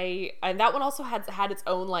 And that one also had its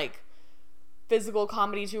own like physical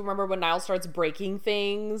comedy too. Remember when Niles starts breaking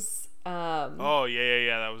things? Oh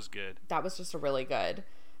yeah, that was good. That was just a really good.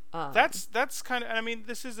 That's kind of. I mean,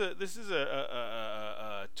 this is a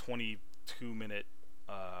 22-minute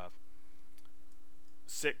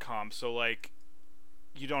sitcom, so like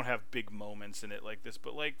you don't have big moments in it like this,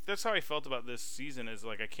 but like that's how I felt about this season. Is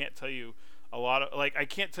like I can't tell you I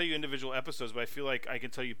can't tell you individual episodes, but I feel like I can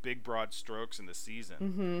tell you big broad strokes in the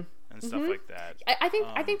season and stuff like that. I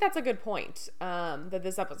think that's a good point. That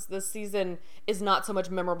this season is not so much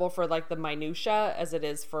memorable for like the minutia as it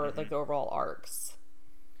is for like the overall arcs.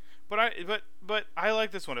 But I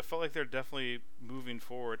like this one. It felt like they're definitely moving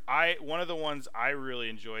forward. One of the ones I really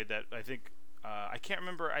enjoyed that I think I can't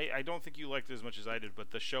remember. I don't think you liked it as much as I did,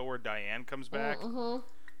 but the show where Diane comes back.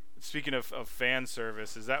 Speaking of fan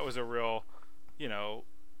service, that was a real,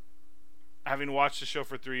 having watched the show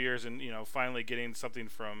for 3 years and finally getting something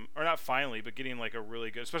from, or not finally, but getting like a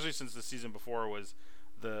really good, especially since the season before was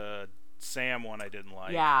the Sam one I didn't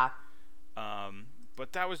like. Yeah.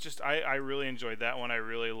 But that was just I really enjoyed that one. I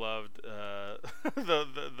really loved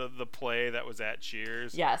the play that was at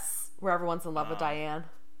Cheers. Yes, where everyone's in love with Diane.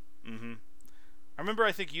 I remember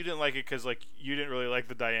I think you didn't like it because like you didn't really like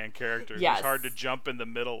the Diane character. Yes. It was hard to jump in the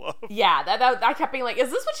middle of. Yeah, that I kept being like,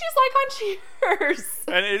 is this what she's like on Cheers?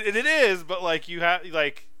 And it is, but like you have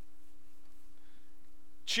like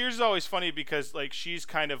Cheers is always funny because like she's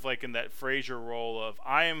kind of like in that Frasier role of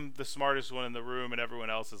I am the smartest one in the room and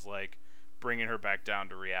everyone else is like bringing her back down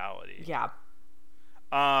to reality. Yeah.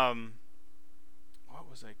 What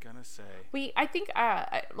was I gonna say? I think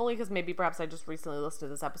only because maybe perhaps I just recently listened to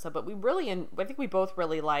this episode, but I think we both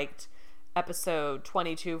really liked episode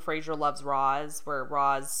 22, Frasier Loves Roz, where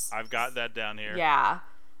Roz. I've got that down here. Yeah,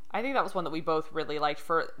 I think that was one that we both really liked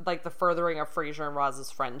for like the furthering of Frasier and Roz's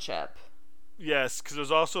friendship. Yes, because it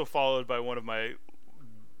was also followed by one of my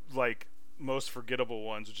like most forgettable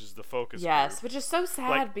ones, which is the Focus Group. Which is so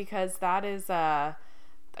sad because that is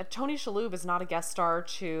Tony Shalhoub is not a guest star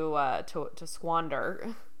to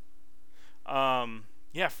squander.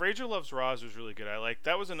 Yeah, Frasier Loves Roz was really good.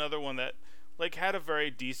 That was another one that like had a very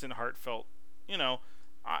decent, heartfelt.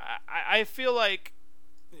 I feel like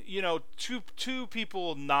two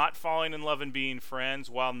people not falling in love and being friends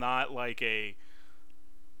while not like a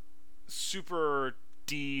super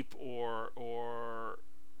deep or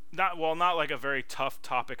not like a very tough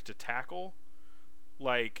topic to tackle,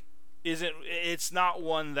 like it's not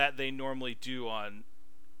one that they normally do on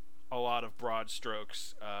a lot of broad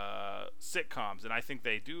strokes sitcoms, and I think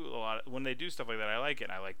they do a lot when they do stuff like that. I like it,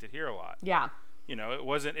 and I liked it here a lot. Yeah. It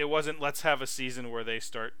wasn't let's have a season where they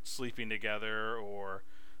start sleeping together or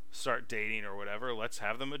start dating or whatever. Let's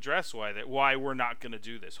have them address why we're not going to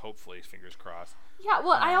do this, hopefully, fingers crossed. Yeah,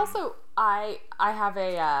 well, I also I have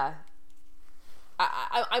a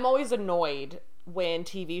I'm always annoyed when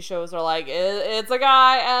TV shows are like, it's a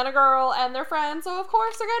guy and a girl and they're friends, so of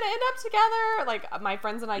course they're gonna end up together. Like, my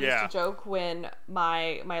friends and I used to joke when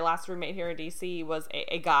my last roommate here in DC was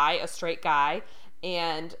a guy, a straight guy,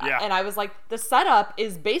 and I was like, the setup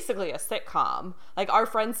is basically a sitcom. Like, our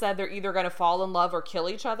friends said they're either gonna fall in love or kill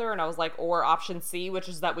each other, and I was like, or option C, which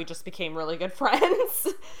is that we just became really good friends.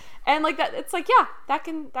 And like that, it's like, yeah, that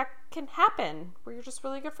can happen where you're just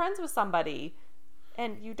really good friends with somebody.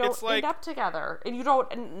 And you don't end up together. And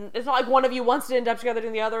it's not like one of you wants to end up together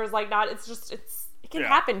and the other is like not. It can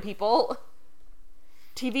happen, people.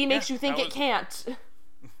 TV makes you think it can't.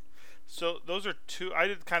 So those are two. I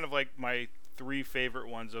did kind of like my 3 favorite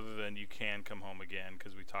ones other than You Can Come Home Again,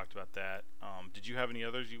 because we talked about that. Did you have any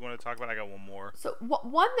others you want to talk about? I got one more. So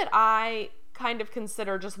one that I kind of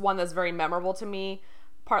consider just one that's very memorable to me,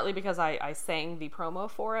 partly because I sang the promo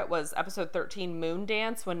for it, was episode 13, Moon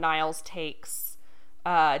Dance, when Niles takes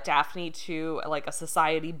Daphne to like a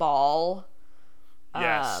society ball.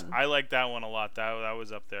 Yes, I like that one a lot. That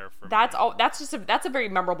was up there for me. That's a very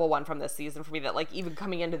memorable one from this season for me, that like even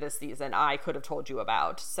coming into this season I could have told you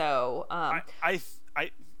about. So I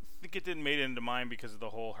think it didn't make it into mine because of the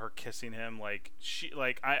whole her kissing him. Like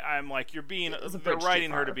I'm like, you're writing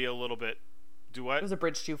her to be a little bit. Do what? It was a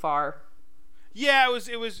bridge too far. Yeah,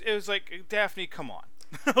 it was like, Daphne, come on.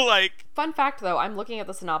 Like, fun fact though, I'm looking at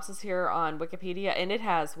the synopsis here on Wikipedia, and it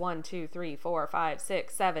has 1, 2, 3, 4, 5,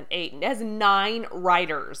 6, 7, 8, and it has 9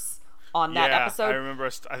 writers on that episode. I remember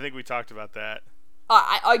I think we talked about that.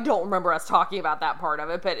 I don't remember us talking about that part of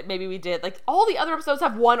it, but maybe we did. Like, all the other episodes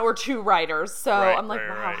have 1 or 2 writers, so I'm like,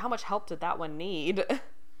 wow, how much help did that one need?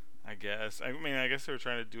 I guess. I mean, I guess they were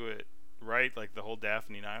trying to do it right. Like, the whole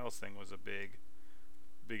Daphne Niles thing was a big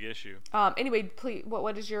issue. Anyway, please,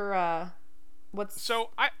 what is your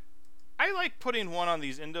So I like putting one on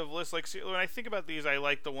these end of lists. Like, see, when I think about these, I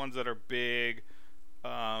like the ones that are big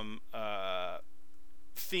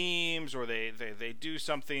themes, or they do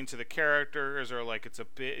something to the characters, or like it's a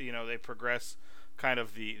bit, they progress kind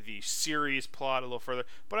of the series plot a little further.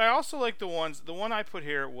 But I also like the one I put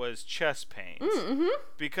here was Chest Pains,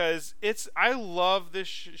 because I love this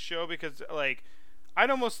show because, like, I'd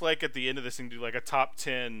almost like at the end of this thing do like a top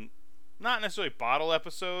 10, not necessarily bottle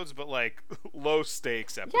episodes, but like low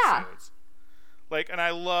stakes episodes. Yeah. Like, and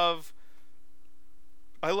I love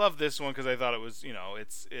this one because I thought it was,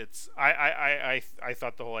 I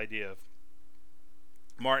thought the whole idea of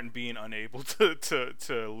Martin being unable to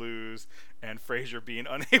lose and Frasier being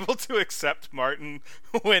unable to accept Martin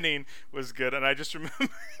winning was good. And I just remember,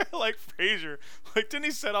 like, Frasier, like, didn't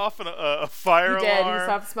he set off a fire alarm? He did. He set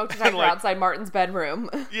off smoke detector outside Martin's bedroom.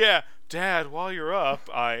 Yeah. Dad, while you're up,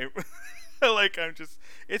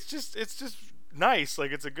 it's just nice.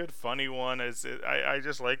 Like, it's a good, funny one. I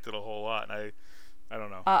just liked it a whole lot. And I don't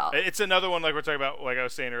know. It's another one, like we're talking about, like I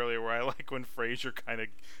was saying earlier, where I like when Frasier kind of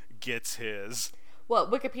gets his. Well,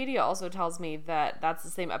 Wikipedia also tells me that that's the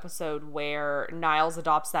same episode where Niles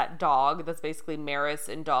adopts that dog that's basically Maris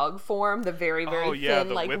in dog form, the very, very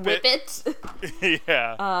thin, like, Whippet.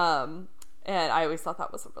 Yeah. And I always thought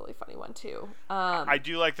that was a really funny one, too. I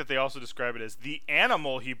do like that they also describe it as the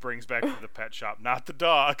animal he brings back to the pet shop, not the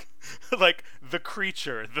dog. Like, the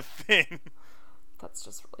creature, the thing. That's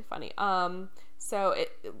just really funny. So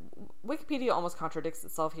Wikipedia almost contradicts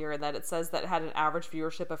itself here in that it says that it had an average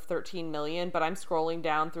viewership of 13 million, but I'm scrolling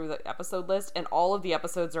down through the episode list, and all of the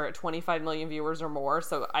episodes are at 25 million viewers or more,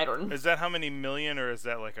 so I don't know. Is that how many million, or is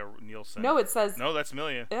that like a Nielsen? No, it says... No, that's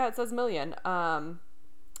million. Yeah, it says million.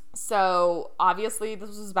 So, obviously, this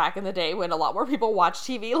was back in the day when a lot more people watched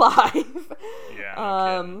TV live.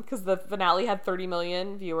 Yeah, because the finale had 30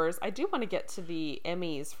 million viewers. I do want to get to the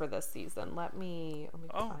Emmys for this season. Let me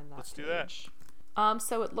find that let's page. Do that.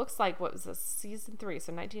 So it looks like, what was this? Season 3,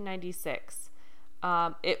 so 1996.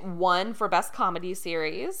 It won for Best Comedy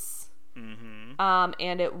Series. Mm-hmm.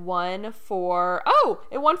 And it won for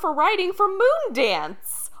writing for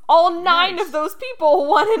Moondance. All 9 of those people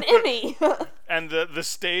won an Emmy. And the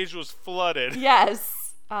stage was flooded.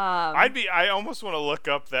 Yes. I almost want to look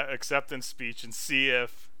up that acceptance speech and see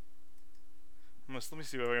if. Let me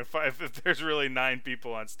see if I can find if there's really 9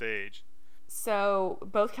 people on stage. So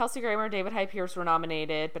both Kelsey Grammer and David Hyde Pierce were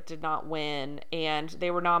nominated, but did not win, and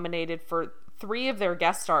they were nominated for 3 of their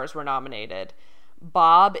guest stars were nominated.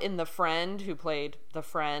 Bob in The Friend, who played the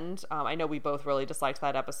friend, I know we both really disliked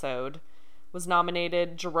that episode, was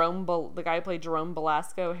nominated. The guy who played Jerome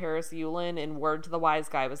Belasco, Harris Yulin, in Word to the Wise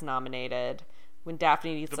Guy, was nominated. When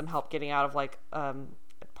Daphne needs some help getting out of like a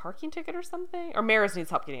parking ticket or something, or Maris needs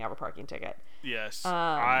help getting out of a parking ticket. Yes,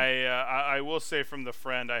 I will say from The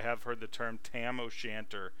Friend, I have heard the term Tam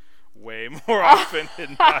O'Shanter way more often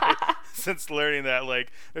since learning that.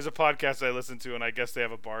 Like, there's a podcast I listen to, and I guess they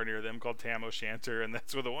have a bar near them called Tam O'Shanter, and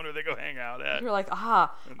that's where the one where they go hang out at. You're like,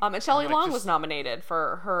 aha. And Shelley Long was nominated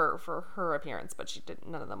for her appearance, but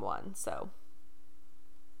none of them won. So,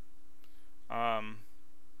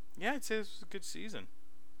 yeah, I'd say this was a good season.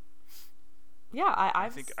 Yeah, I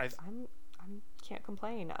can't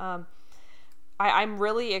complain. I'm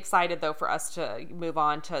really excited though for us to move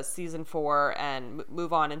on to season 4 and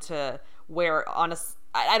move on into where I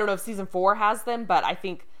don't know if season 4 has them, but I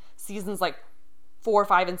think seasons like 4,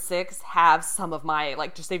 5, and 6 have some of my,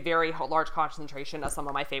 like, just a very large concentration of some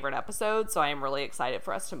of my favorite episodes. So I am really excited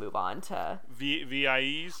for us to move on to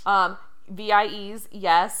VIEs. VIEs,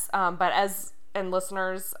 yes. But and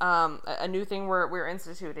listeners, a new thing we're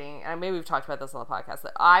instituting, and maybe we've talked about this on the podcast,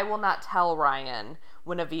 that I will not tell Ryan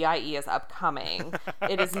when a VIE is upcoming.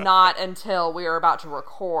 It is not until we are about to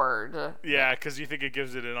record. Yeah, because you think it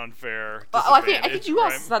gives it an unfair I think you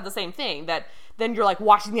also said the same thing, that then you're like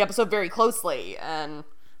watching the episode very closely, and I'm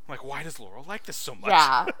like, why does Laurel like this so much?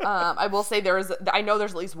 Yeah, I will say I know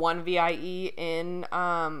there's at least one VIE in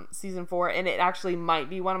season 4, and it actually might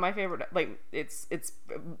be one of my favorite. Like, it's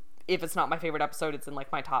if it's not my favorite episode, it's in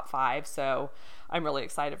like my top 5. So I'm really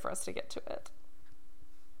excited for us to get to it.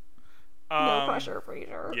 No pressure,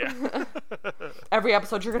 Frasier. Yeah. Every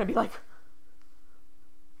episode you're gonna be like,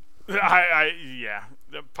 yeah.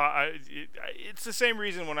 It's the same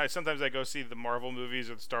reason when sometimes I go see the Marvel movies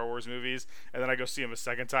or the Star Wars movies, and then I go see them a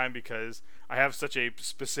second time because I have such a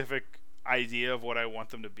specific idea of what I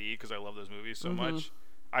want them to be because I love those movies so much.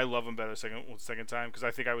 I love them better second time because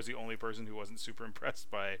I think I was the only person who wasn't super impressed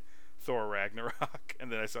by Thor Ragnarok, and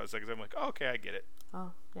then I saw it second time. I'm like, oh, okay, I get it.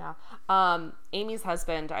 Oh, yeah. Amy's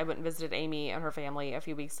husband, I went and visited Amy and her family a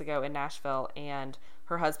few weeks ago in Nashville, and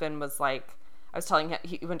her husband was like, I was telling him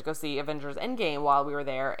he went to go see Avengers Endgame while we were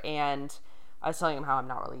there, and I was telling him how I'm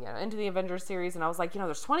not really into the Avengers series, and I was like,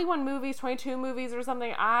 there's 21 movies, 22 movies or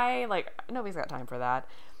something. Nobody's got time for that.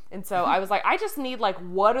 And so I was like, I just need, like,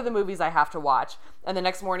 what are the movies I have to watch? And the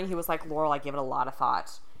next morning he was like, Laurel, I give it a lot of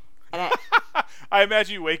thought. And I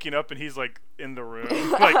imagine you waking up and he's, like, in the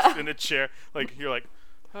room, like, in a chair. Like, you're like,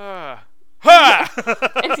 ha!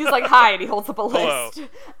 And he's like, hi, and he holds up a list.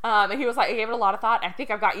 And he was like, I gave it a lot of thought. I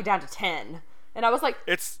think I've got you down to 10. And I was like,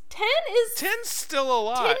 10's still a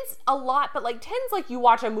lot. 10's a lot, but, like, 10's like you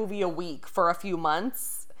watch a movie a week for a few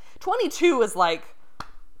months. 22 is like,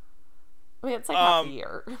 it's like half a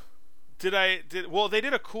year. Well, they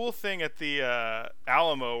did a cool thing at the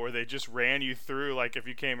Alamo where they just ran you through, like, if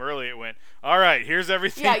you came early, it went, all right, here's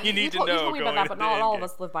everything you need to know. You told me about that, but not all of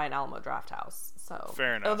us live by an Alamo Draft House, so.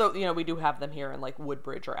 Fair enough. Although, we do have them here in, like,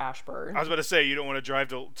 Woodbridge or Ashburn. I was about to say, you don't want to drive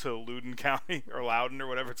to Loudoun County, or Loudoun, or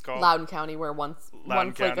whatever it's called. Loudoun County, where one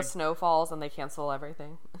flake of snow falls and they cancel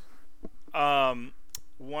everything. We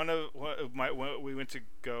went to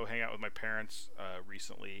go hang out with my parents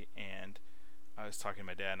recently, and I was talking to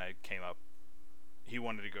my dad, and I came up. He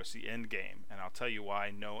wanted to go see Endgame, and I'll tell you why.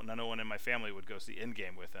 No one in my family would go see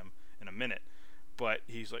Endgame with him in a minute. But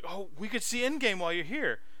he's like, "Oh, we could see Endgame while you're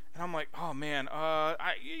here," and I'm like, "Oh man,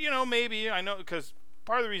 maybe I know," because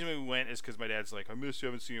part of the reason we went is because my dad's like, "I miss you,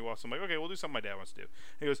 haven't seen you in a while." So I'm like, "Okay, we'll do something my dad wants to do." And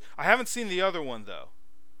he goes, "I haven't seen the other one though."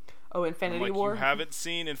 Oh, Infinity War? You haven't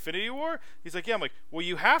seen Infinity War? He's like, yeah. I'm like, well,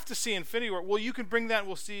 you have to see Infinity War. Well, you can bring that and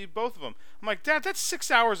we'll see both of them. I'm like, Dad, that's 6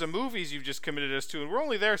 hours of movies you've just committed us to, and we're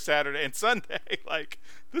only there Saturday and Sunday. Like,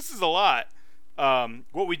 this is a lot.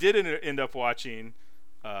 What we did end up watching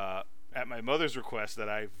at my mother's request that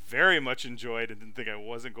I very much enjoyed and didn't think I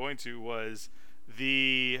wasn't going to was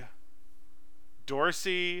the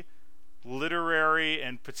Dorsey Literary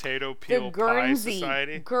and Potato Peel Pie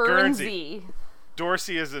Society. Guernsey.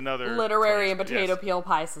 Dorsey is another Literary and Potato Peel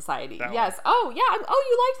Pie Society. Yes. Oh, yeah. Oh,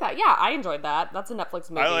 you liked that. Yeah, I enjoyed that. That's a Netflix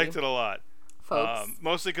movie. I liked it a lot. Folks.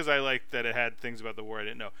 Mostly because I liked that it had things about the war I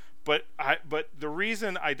didn't know. But the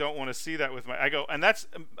reason I don't want to see that with and that's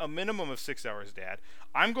a minimum of 6 hours, Dad.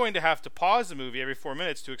 I'm going to have to pause the movie every 4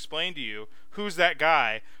 minutes to explain to you who's that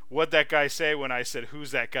guy, what that guy say when I said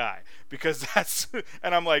who's that guy, because that's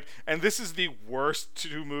and I'm like, and this is the worst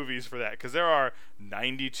 2 movies for that because there are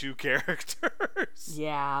 92 characters.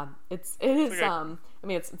 Yeah, it is. Like I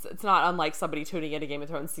mean, it's not unlike somebody tuning into Game of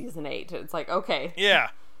Thrones season 8. It's like, okay, yeah.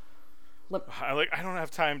 I don't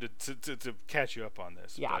have time to catch you up on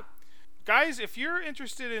this. Yeah. But guys, if you're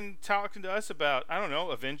interested in talking to us about, I don't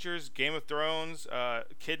know, Avengers, Game of Thrones,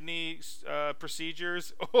 kidney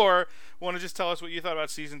procedures, or want to just tell us what you thought about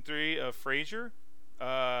season 3 of Frasier,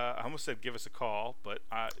 I almost said give us a call, but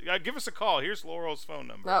give us a call. Here's Laurel's phone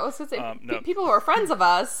number. That was people who are friends of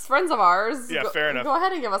ours. Yeah, fair enough. Go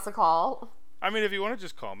ahead and give us a call. I mean, if you want to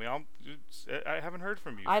just call me, I haven't heard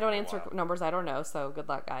from you. I don't answer numbers I don't know, so good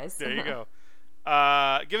luck, guys. There you go.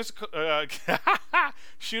 Give us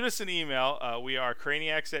shoot us an email. We are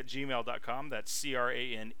craniacs@gmail.com. That's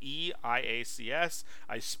CRANEIACS.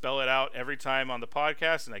 I spell it out every time on the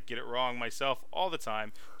podcast, and I get it wrong myself all the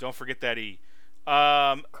time. Don't forget that E.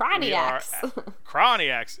 Craniacs.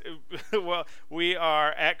 Craniacs. Well, we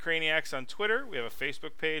are at Craniacs on Twitter. We have a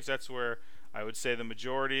Facebook page. That's where I would say the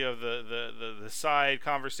majority of the side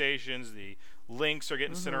conversations, the links are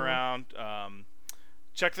getting sent around.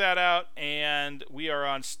 Check that out. And we are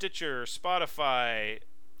on Stitcher, Spotify,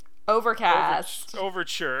 Overcast,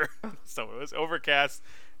 Overture. So it was Overcast,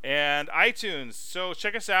 and iTunes. So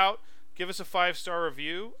check us out. Give us a 5-star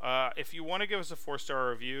review. If you want to give us a 4-star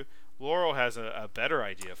review, Laurel has a better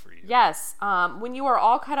idea for you. Yes. When you are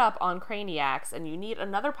all caught up on Craniacs and you need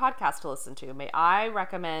another podcast to listen to, may I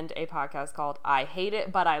recommend a podcast called I Hate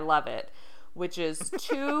It, But I Love It, which is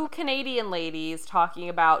 2 Canadian ladies talking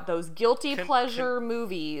about those guilty pleasure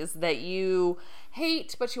movies that you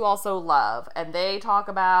hate, but you also love. And they talk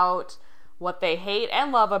about what they hate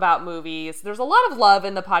and love about movies. There's a lot of love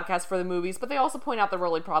in the podcast for the movies, but they also point out the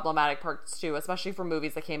really problematic parts too, especially for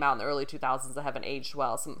movies that came out in the early 2000s that haven't aged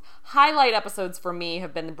well. Some highlight episodes for me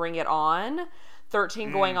have been Bring It On,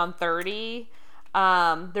 13 Going on 30.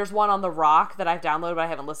 There's one on The Rock that I've downloaded but I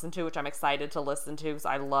haven't listened to, which I'm excited to listen to because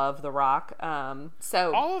I love The Rock.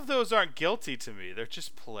 So all of those aren't guilty to me. They're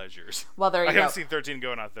just pleasures. Well, there you go. I haven't seen 13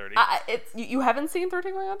 Going on 30. You haven't seen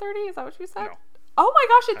 13 Going on 30? Is that what you said? No. Oh my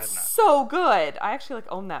gosh, it's so good. I actually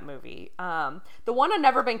own that movie. The one on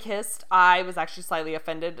Never Been Kissed, I was actually slightly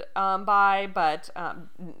offended by, but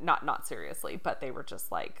not seriously. But they were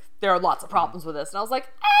just like, there are lots of problems with this, and I was like,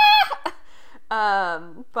 ah.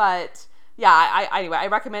 But yeah, anyway, I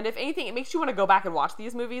recommend. If anything, it makes you want to go back and watch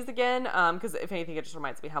these movies again. Because if anything, it just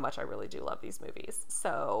reminds me how much I really do love these movies.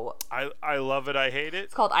 So I love it. I hate it.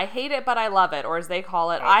 It's called I Hate It, But I Love It, or as they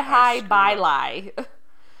call it, I Hi Bye Lie.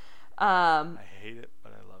 I hate it,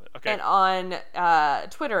 but I love it. Okay. And on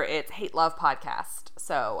Twitter, it's Hate Love Podcast.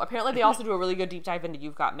 So apparently they also do a really good deep dive into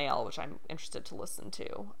You've Got Mail, which I'm interested to listen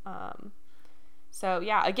to. So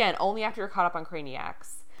yeah, again, only after you're caught up on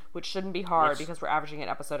Craniacs, which shouldn't be hard because we're averaging an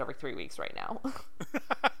episode every 3 weeks right now.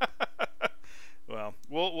 Well,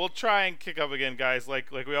 we'll try and kick up again, guys. Like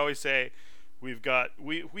we always say. We've got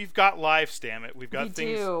life, damn it. We've got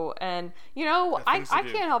things. We do. And, you know, I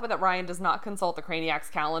can't help it that Ryan does not consult the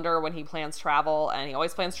Craniacs calendar when he plans travel, and he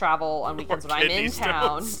always plans travel on weekends when I'm in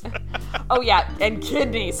town. Oh, yeah, and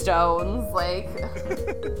kidney stones, like.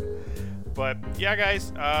 But, yeah, guys,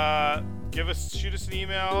 shoot us an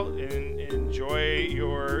email, and enjoy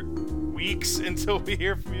your weeks until we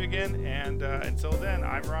hear from you again. And until then,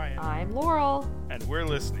 I'm Ryan. I'm Laurel. And we're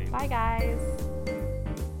listening. Bye, guys.